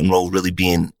of rock and roll really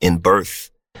being in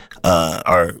birth,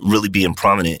 or really being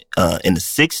prominent, in the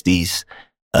 60s,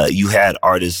 you had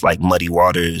artists like Muddy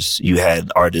Waters. You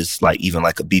had artists like even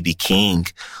like a B.B. King,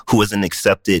 who wasn't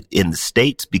accepted in the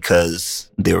States because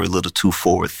they were a little too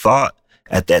forward thought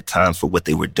at that time for what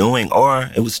they were doing, or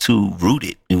it was too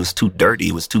rooted. It was too dirty.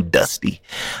 It was too dusty.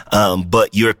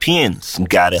 But Europeans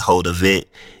got a hold of it,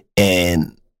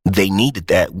 and they needed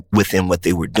that within what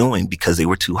they were doing because they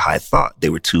were too high thought. They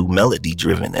were too melody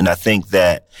driven. And I think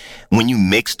that when you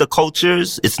mix the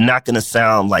cultures, it's not going to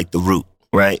sound like the root.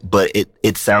 Right. But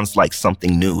it sounds like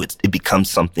something new. It becomes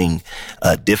something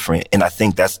different. And I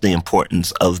think that's the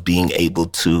importance of being able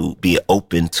to be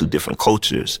open to different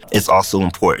cultures. It's also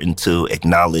important to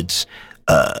acknowledge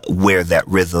where that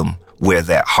rhythm, where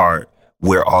that heart,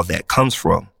 where all that comes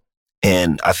from.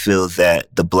 And I feel that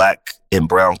the Black and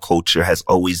brown culture has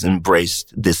always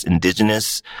embraced this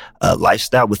indigenous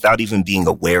lifestyle without even being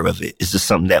aware of it. It's just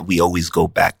something that we always go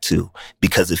back to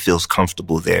because it feels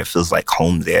comfortable there. It feels like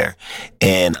home there.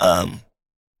 And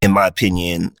in my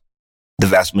opinion, the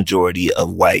vast majority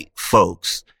of white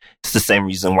folks, it's the same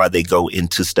reason why they go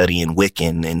into studying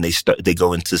Wiccan and they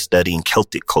go into studying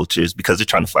Celtic cultures, because they're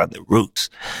trying to find their roots.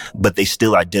 But they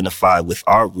still identify with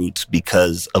our roots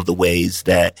because of the ways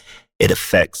that it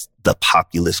affects the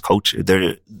populist culture.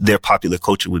 Their popular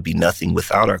culture would be nothing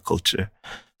without our culture.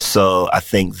 So I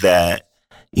think that,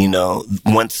 you know,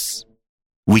 once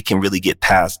we can really get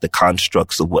past the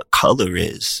constructs of what color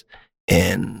is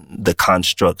and the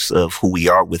constructs of who we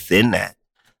are within that,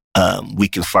 we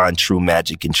can find true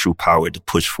magic and true power to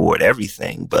push forward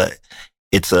everything. But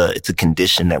it's a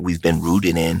condition that we've been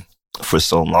rooted in for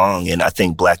so long. And I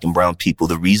think Black and brown people,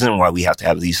 the reason why we have to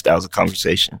have these styles of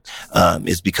conversation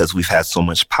is because we've had so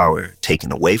much power taken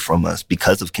away from us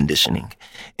because of conditioning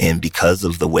and because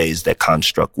of the ways that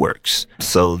construct works,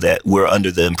 so that we're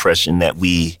under the impression that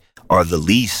we are the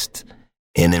least,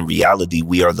 and in reality,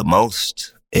 we are the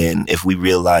most. And if we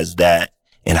realize that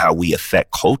and how we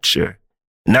affect culture,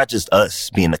 not just us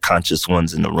being the conscious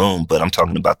ones in the room, but I'm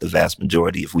talking about the vast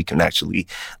majority, if we can actually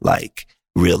like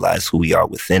realize who we are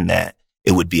within that,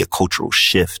 it would be a cultural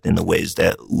shift in the ways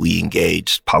that we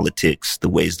engage politics, the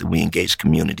ways that we engage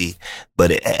community.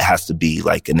 But it has to be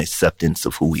like an acceptance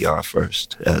of who we are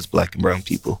first as Black and brown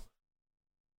people.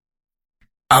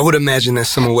 I would imagine that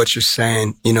some of what you're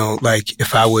saying, you know, like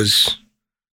if I was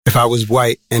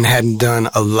white and hadn't done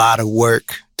a lot of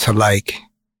work to like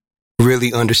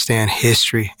really understand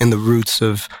history and the roots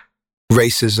of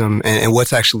racism and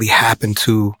what's actually happened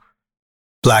to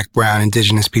Black, brown,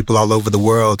 indigenous people all over the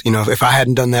world. You know, if I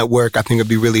hadn't done that work, I think it'd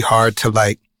be really hard to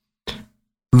like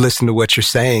listen to what you're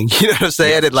saying. You know what I'm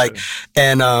saying? Yeah, and like, sure.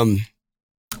 and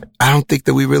I don't think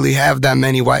that we really have that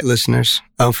many white listeners,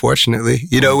 unfortunately.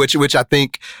 You know, which I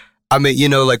think I mean, you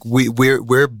know, like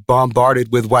we're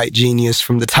bombarded with white genius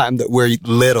from the time that we're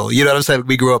little. You know what I'm saying?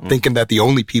 We grew up thinking that the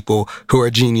only people who are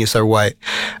genius are white.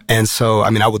 And so, I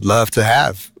mean, I would love to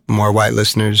have more white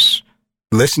listeners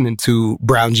listening to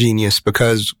Brown Genius,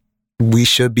 because we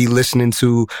should be listening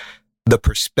to the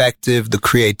perspective, the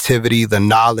creativity, the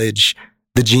knowledge,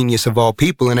 the genius of all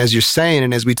people. And as you're saying,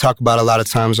 and as we talk about a lot of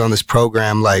times on this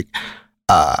program, like,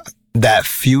 that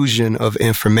fusion of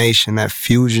information, that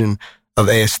fusion of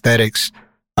aesthetics,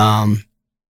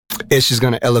 it's just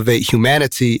going to elevate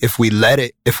humanity if we let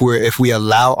it, if we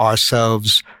allow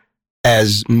ourselves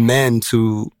as men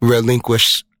to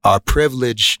relinquish our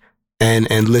privilege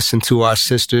and listen to our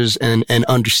sisters and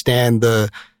understand the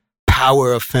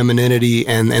power of femininity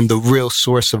and the real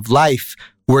source of life.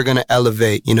 We're going to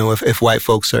elevate, you know, if white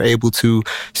folks are able to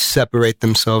separate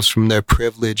themselves from their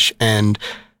privilege and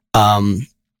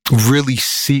really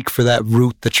seek for that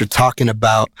root that you're talking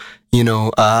about, you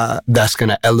know, that's going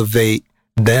to elevate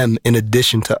them in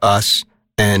addition to us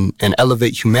and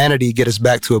elevate humanity, get us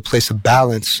back to a place of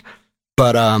balance.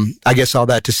 But I guess all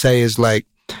that to say is, like,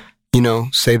 you know,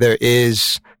 say there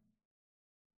is,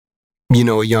 you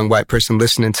know, a young white person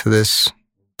listening to this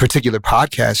particular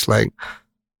podcast, like,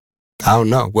 I don't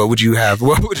know, what would you have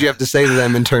to say to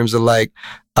them in terms of, like,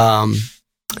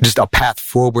 just a path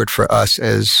forward for us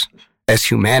as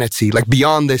humanity, like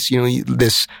beyond this, you know,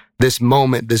 this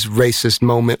moment, this racist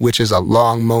moment, which is a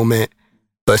long moment,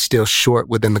 but still short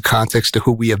within the context of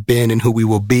who we have been and who we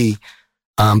will be.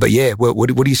 But yeah, what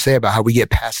do you say about how we get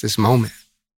past this moment?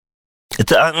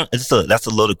 That's a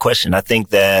loaded question. I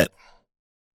think that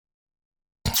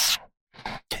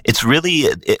it's really,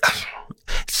 it's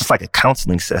just like a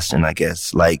counseling session, I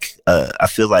guess. Like, I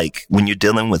feel like when you're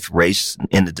dealing with race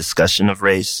in the discussion of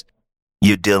race,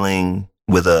 you're dealing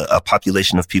with a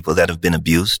population of people that have been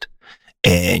abused,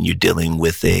 and you're dealing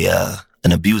with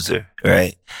an abuser,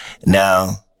 right?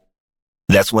 Now,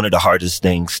 that's one of the hardest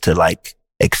things to, like,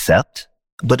 accept,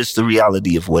 but it's the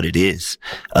reality of what it is.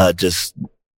 Just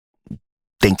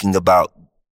thinking about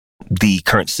the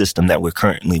current system that we're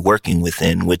currently working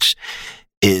within, which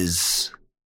is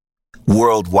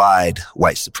worldwide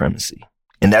white supremacy.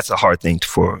 And that's a hard thing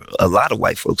for a lot of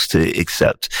white folks to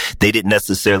accept. They didn't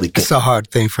necessarily. It's a hard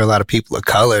thing for a lot of people of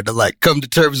color to, like, come to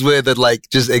terms with and, like,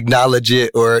 just acknowledge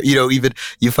it. Or, you know, even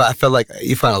I feel like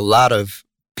you find a lot of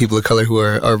people of color who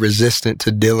are resistant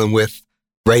to dealing with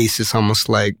race. It's almost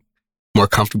like more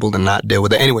comfortable to not deal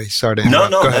with it. Anyway, sorry to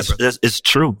interrupt. No, it's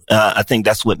true. I think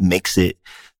that's what makes it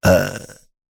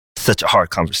such a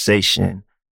hard conversation.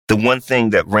 The one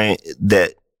thing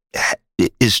that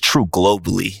is true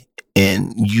globally,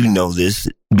 and you know this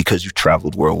because you've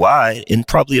traveled worldwide and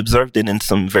probably observed it in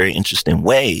some very interesting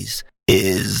ways,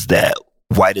 is that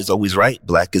white is always right,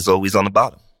 black is always on the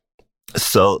bottom.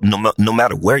 So no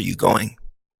matter where you're going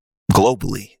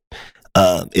globally,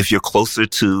 if you're closer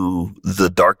to the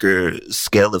darker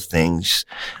scale of things,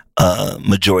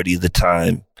 majority of the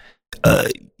time,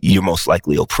 you're most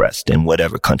likely oppressed in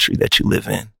whatever country that you live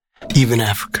in. Even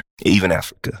Africa,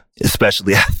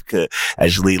 especially Africa,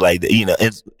 actually, like, you know,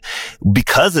 it's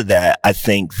because of that. I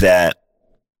think that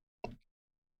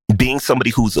being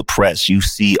somebody who's oppressed, you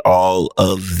see all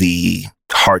of the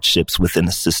hardships within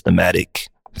a systematic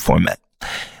format.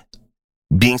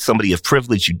 Being somebody of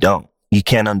privilege, you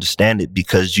can't understand it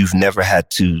because you've never had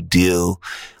to deal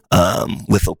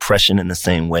with oppression in the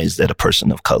same ways that a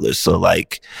person of color. So,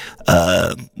 like,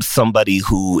 somebody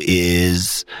who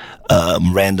is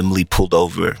randomly pulled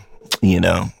over, you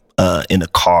know, in a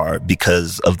car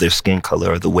because of their skin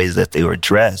color or the ways that they were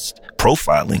dressed,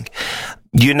 profiling,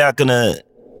 you're not going to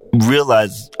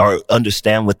realize or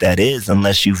understand what that is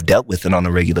unless you've dealt with it on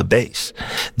a regular basis.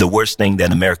 The worst thing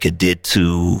that America did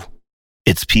to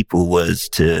its people was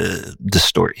to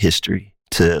distort history,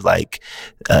 to, like,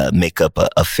 make up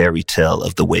a fairy tale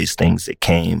of the ways things that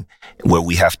came, where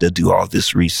we have to do all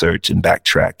this research and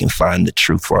backtrack and find the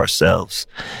truth for ourselves.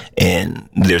 And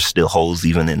there's still holes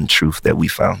even in the truth that we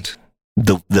found.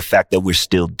 The fact that we're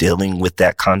still dealing with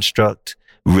that construct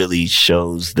really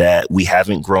shows that we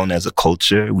haven't grown as a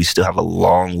culture. We still have a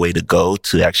long way to go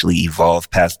to actually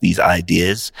evolve past these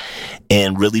ideas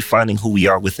and really finding who we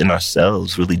are within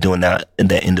ourselves, really doing that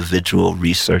individual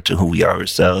research of who we are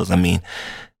ourselves. I mean,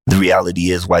 the reality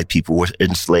is white people were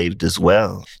enslaved as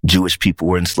well. Jewish people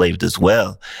were enslaved as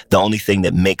well. The only thing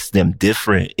that makes them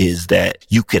different is that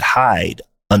you could hide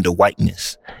under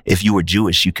whiteness. If you were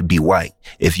Jewish, you could be white.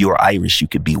 If you were Irish, you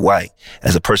could be white.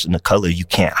 As a person of color, you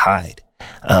can't hide.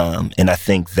 And I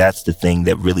think that's the thing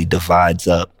that really divides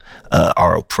up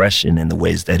our oppression in the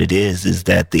ways that it is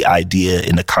that the idea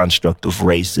in the construct of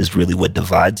race is really what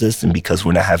divides us. And because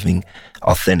we're not having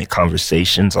authentic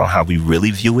conversations on how we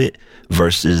really view it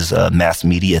versus mass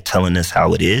media telling us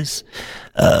how it is,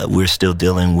 we're still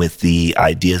dealing with the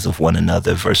ideas of one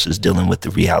another versus dealing with the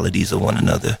realities of one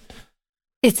another.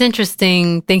 It's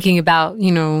interesting thinking about,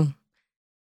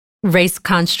 race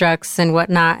constructs and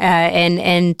whatnot,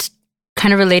 and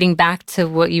kind of relating back to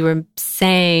what you were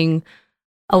saying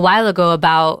a while ago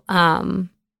about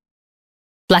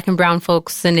Black and brown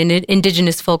folks and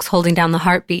indigenous folks holding down the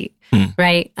heartbeat,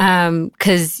 right?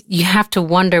 Because you have to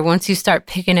wonder, once you start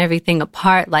picking everything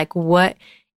apart, like, what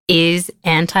is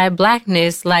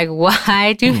anti-Blackness? Like,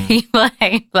 why do people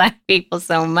hate Black people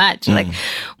so much? Like,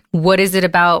 what is it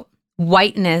about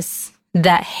whiteness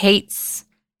that hates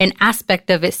an aspect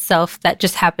of itself that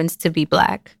just happens to be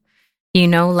Black?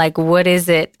 Like, what is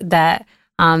it that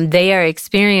they are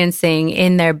experiencing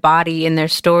in their body, in their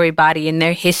story body, in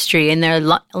their history, in their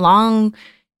long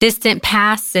distant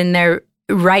pasts, in their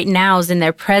right nows, in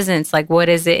their presence? Like, what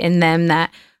is it in them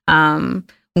that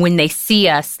when they see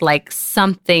us, like,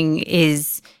 something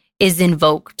is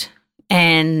invoked,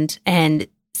 and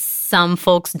some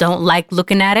folks don't like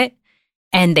looking at it,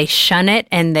 and they shun it,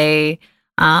 and they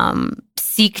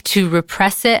seek to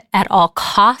repress it at all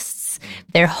costs.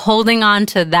 They're holding on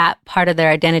to that part of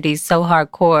their identity so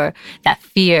hardcore, that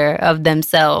fear of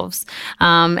themselves.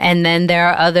 And then there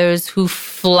are others who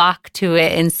flock to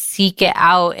it and seek it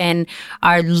out and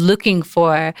are looking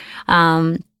for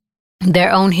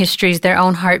their own histories, their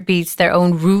own heartbeats, their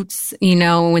own roots,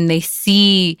 when they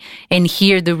see and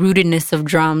hear the rootedness of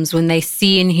drums, when they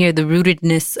see and hear the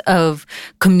rootedness of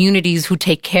communities who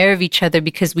take care of each other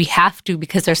because we have to,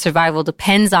 because their survival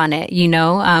depends on it,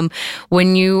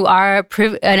 when you are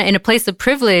in a place of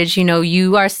privilege,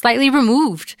 you are slightly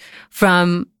removed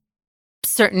from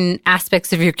certain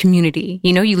aspects of your community.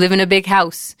 You live in a big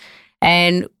house,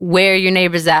 and where are your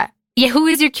neighbors at? Yeah, who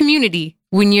is your community?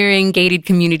 When you're in gated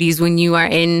communities, when you are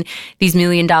in these $1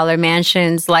 million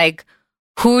mansions, like,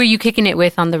 who are you kicking it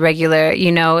with on the regular,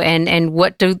 and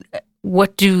what do,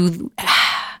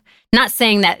 not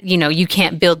saying that, you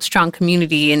can't build strong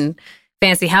community in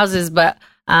fancy houses, but,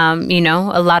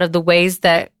 a lot of the ways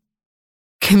that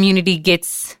community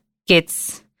gets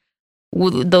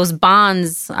those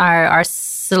bonds are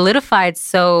solidified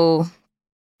so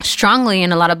strongly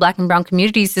in a lot of Black and brown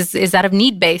communities is out of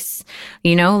need base,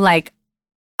 like,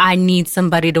 I need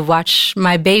somebody to watch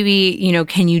my baby.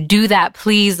 Can you do that,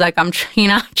 please? Like, I'm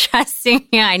trusting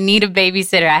you. I need a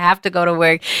babysitter. I have to go to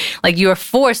work. Like, you're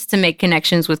forced to make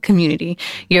connections with community.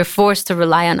 You're forced to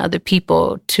rely on other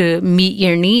people to meet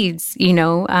your needs,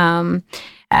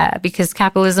 because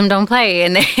capitalism don't play,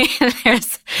 and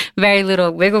there's very little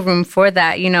wiggle room for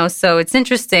that, So it's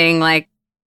interesting. Like,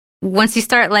 once you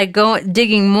start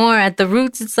digging more at the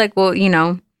roots, it's like, well,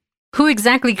 who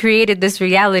exactly created this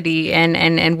reality,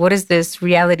 and what is this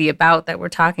reality about that we're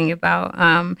talking about?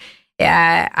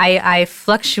 I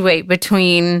fluctuate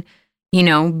between,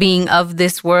 being of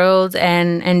this world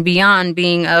and beyond,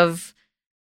 being of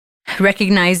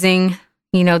recognizing,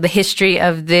 the history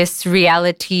of this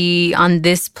reality on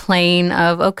this plane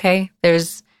of, okay,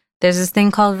 there's this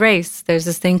thing called race, there's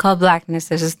this thing called Blackness,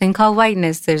 there's this thing called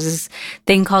whiteness, there's this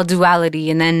thing called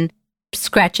duality, and then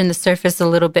scratching the surface a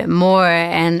little bit more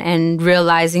and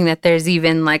realizing that there's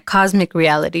even like cosmic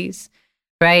realities,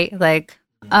 right? Like,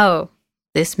 oh,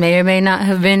 this may or may not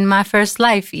have been my first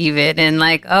life even. And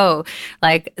like, oh,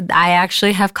 like I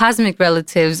actually have cosmic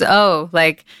relatives. Oh,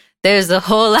 like there's a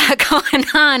whole lot going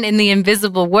on in the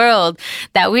invisible world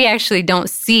that we actually don't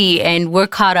see. And we're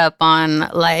caught up on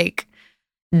like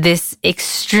this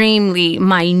extremely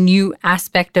minute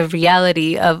aspect of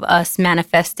reality of us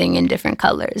manifesting in different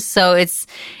colors. So it's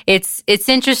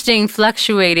interesting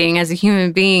fluctuating as a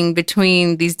human being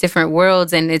between these different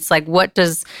worlds. And it's like, what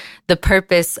does the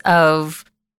purpose of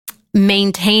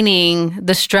maintaining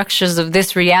the structures of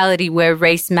this reality where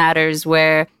race matters,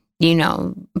 where,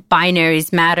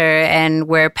 binaries matter, and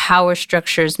where power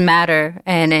structures matter,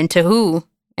 and to who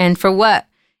and for what?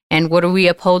 And what are we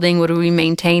upholding? What are we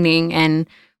maintaining? And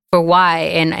for why?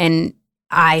 And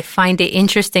I find it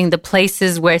interesting, the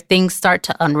places where things start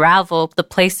to unravel, the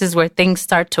places where things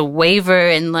start to waver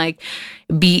and like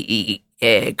be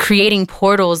creating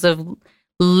portals of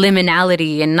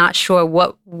liminality and not sure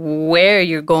where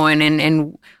you're going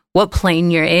and what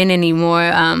plane you're in anymore.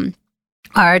 Are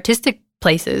artistic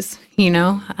places,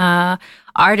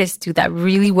 artists do that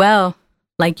really well.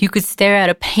 Like you could stare at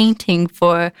a painting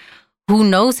for who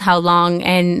knows how long,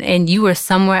 and you were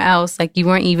somewhere else, like you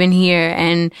weren't even here,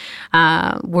 and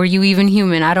were you even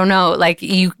human? I don't know. Like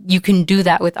you can do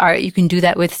that with art. You can do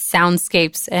that with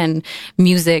soundscapes and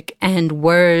music and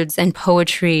words and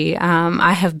poetry.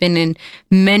 I have been in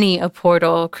many a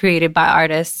portal created by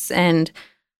artists, and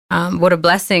what a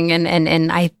blessing.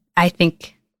 And I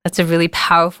think that's a really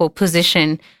powerful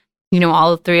position. You know,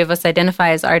 all three of us identify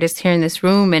as artists here in this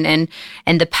room, and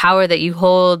the power that you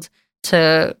hold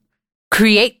to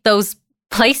create those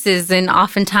places, and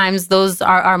oftentimes those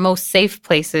are our most safe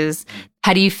places.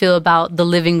 How do you feel about the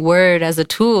living word as a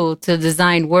tool to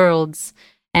design worlds,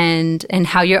 and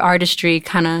how your artistry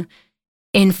kind of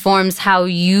informs how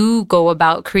you go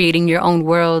about creating your own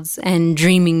worlds and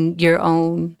dreaming your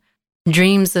own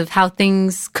dreams of how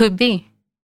things could be?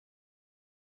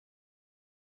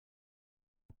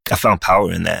 I found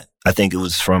power in that. I think it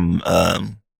was from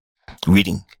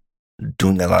reading,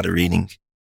 doing a lot of reading.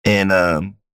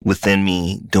 And within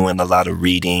me doing a lot of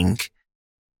reading,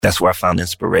 that's where I found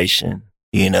inspiration.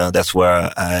 You know, that's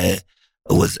where I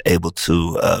was able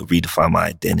to redefine my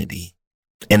identity.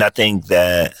 And I think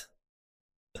that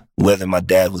whether my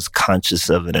dad was conscious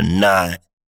of it or not,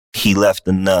 he left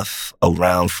enough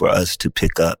around for us to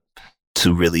pick up,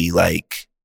 to really like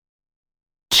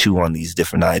chew on these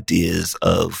different ideas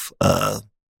of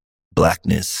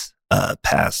Blackness,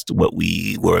 past what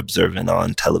we were observing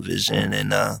on television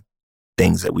and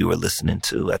things that we were listening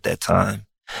to at that time.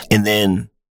 And then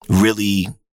really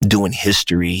doing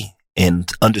history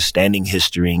and understanding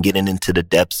history and getting into the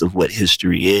depths of what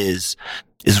history is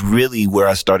really where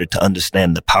I started to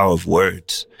understand the power of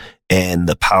words and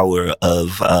the power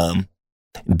of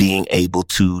being able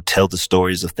to tell the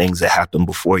stories of things that happened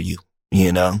before you.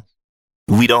 You know,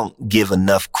 we don't give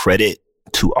enough credit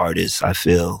to artists, I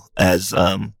feel, as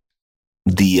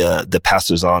the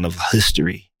passers on of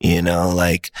history, you know,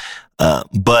 like,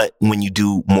 but when you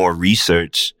do more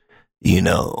research, you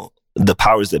know, the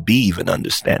powers that be even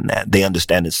understand that. They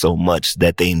understand it so much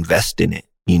that they invest in it.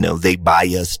 You know, they buy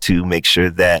us to make sure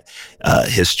that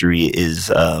history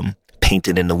is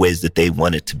painted in the ways that they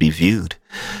want it to be viewed.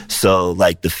 So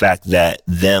like the fact that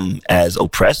them as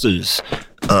oppressors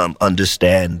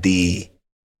understand the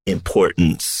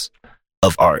importance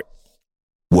of art,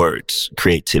 words,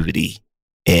 creativity,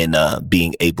 and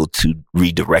being able to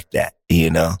redirect that, you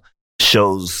know,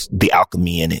 shows the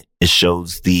alchemy in it. It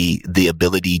shows the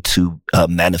ability to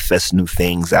manifest new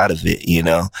things out of it, you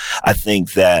know. I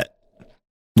think that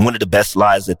one of the best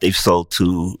lies that they've sold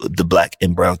to the Black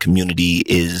and brown community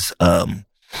is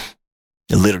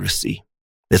literacy.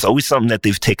 There's always something that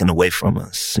they've taken away from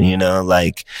us, you know,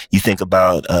 like you think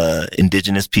about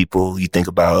indigenous people, you think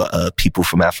about people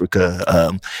from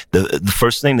Africa. The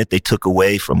first thing that they took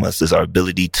away from us is our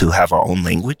ability to have our own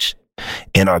language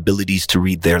and our abilities to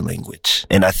read their language.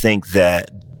 And I think that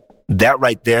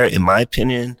right there, in my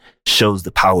opinion, shows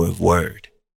the power of word.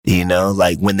 You know,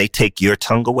 like when they take your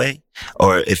tongue away,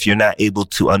 or if you're not able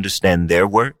to understand their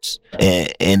words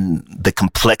and the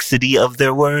complexity of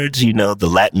their words, you know, the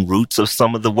Latin roots of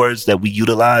some of the words that we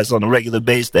utilize on a regular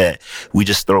basis that we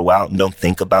just throw out and don't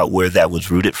think about where that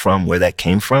was rooted from, where that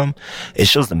came from, it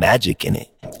shows the magic in it.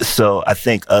 So I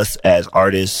think us as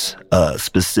artists,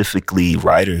 specifically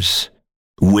writers,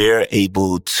 we're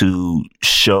able to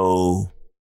show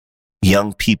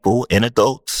young people and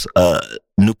adults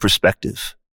new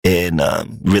perspective. And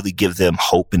really give them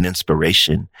hope and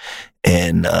inspiration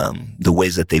and the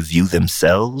ways that they view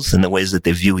themselves and the ways that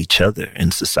they view each other in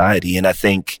society. And I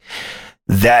think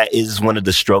that is one of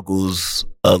the struggles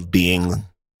of being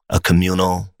a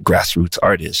communal grassroots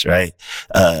artist, right?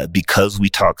 Because we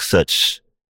talk such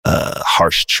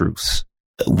harsh truths,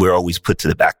 we're always put to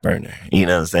the back burner. You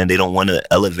know what I'm saying? They don't want to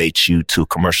elevate you to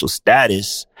commercial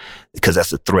status because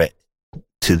that's a threat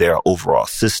to their overall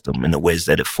system and the ways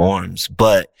that it forms.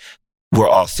 But we're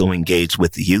also engaged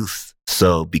with the youth.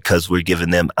 So because we're giving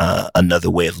them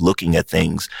another way of looking at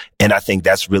things. And I think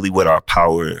that's really what our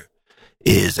power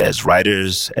is as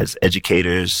writers, as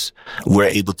educators. We're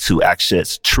able to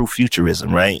access true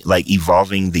futurism, right? Like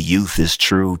evolving the youth is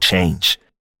true change.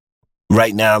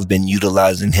 Right now I've been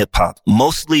utilizing hip hop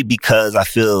mostly because I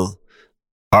feel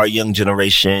our young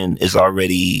generation is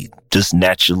already just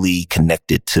naturally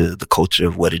connected to the culture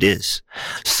of what it is.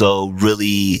 So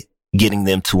really getting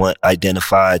them to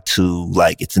identify to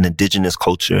like it's an indigenous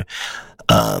culture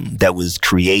that was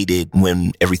created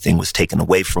when everything was taken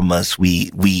away from us. We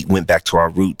went back to our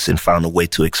roots and found a way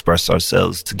to express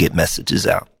ourselves to get messages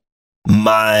out.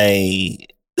 My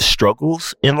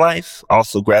struggles in life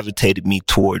also gravitated me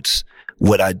towards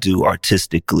what I do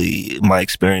artistically, my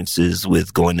experiences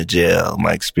with going to jail,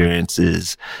 my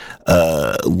experiences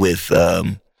with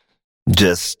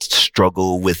just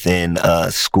struggle within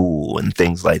school and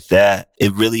things like that,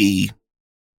 it really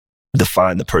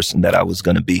defined the person that I was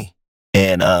going to be.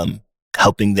 And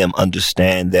helping them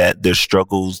understand that their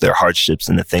struggles, their hardships,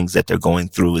 and the things that they're going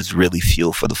through is really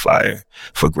fuel for the fire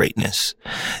for greatness.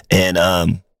 And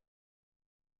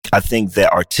I think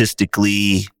that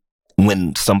artistically,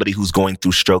 when somebody who's going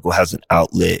through struggle has an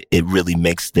outlet, it really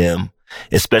makes them,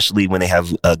 especially when they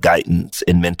have guidance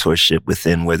and mentorship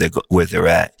within where they're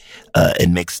at, it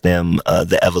makes them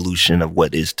the evolution of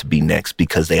what is to be next,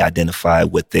 because they identify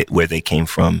where they came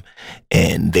from,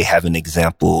 and they have an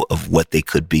example of what they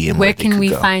could be and where they could go. Where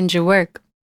can we find your work?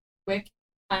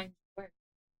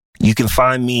 You can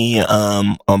find me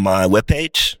on my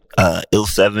webpage,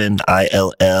 ILLSE7,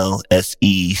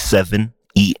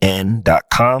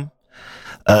 ILLSE7EN.com.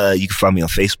 You can find me on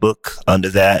Facebook under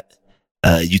that.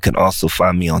 You can also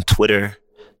find me on Twitter,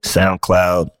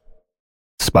 SoundCloud,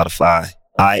 Spotify,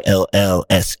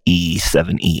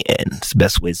 ILLSE7EN. It's the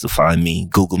best ways to find me.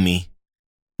 Google me,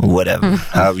 whatever,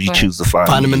 however you choose to find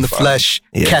me. Find him in the flesh,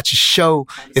 catch a show.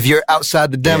 If you're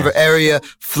outside the Denver area,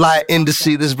 fly in to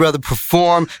see this brother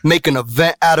perform, make an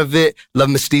event out of it. Love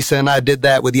Mestiza and I did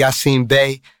that with Yasin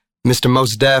Bey. Mr.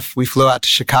 Mos Def, we flew out to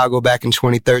Chicago back in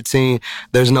 2013.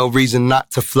 There's no reason not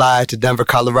to fly to Denver,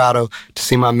 Colorado to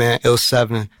see my man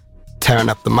ILLSE7 tearing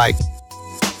up the mic.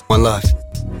 One love.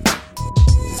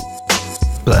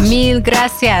 Bless. Mil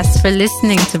gracias for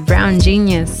listening to Brown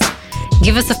Genius.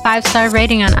 Give us a 5-star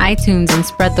rating on iTunes and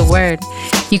spread the word.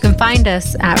 You can find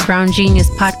us at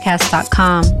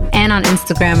browngeniuspodcast.com and on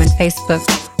Instagram and Facebook.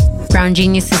 Brown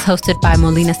Genius is hosted by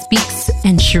Molina Speaks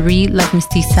and Cherie Love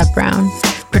Mestiza Brown.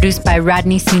 Produced by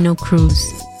Rodney Sino Cruz.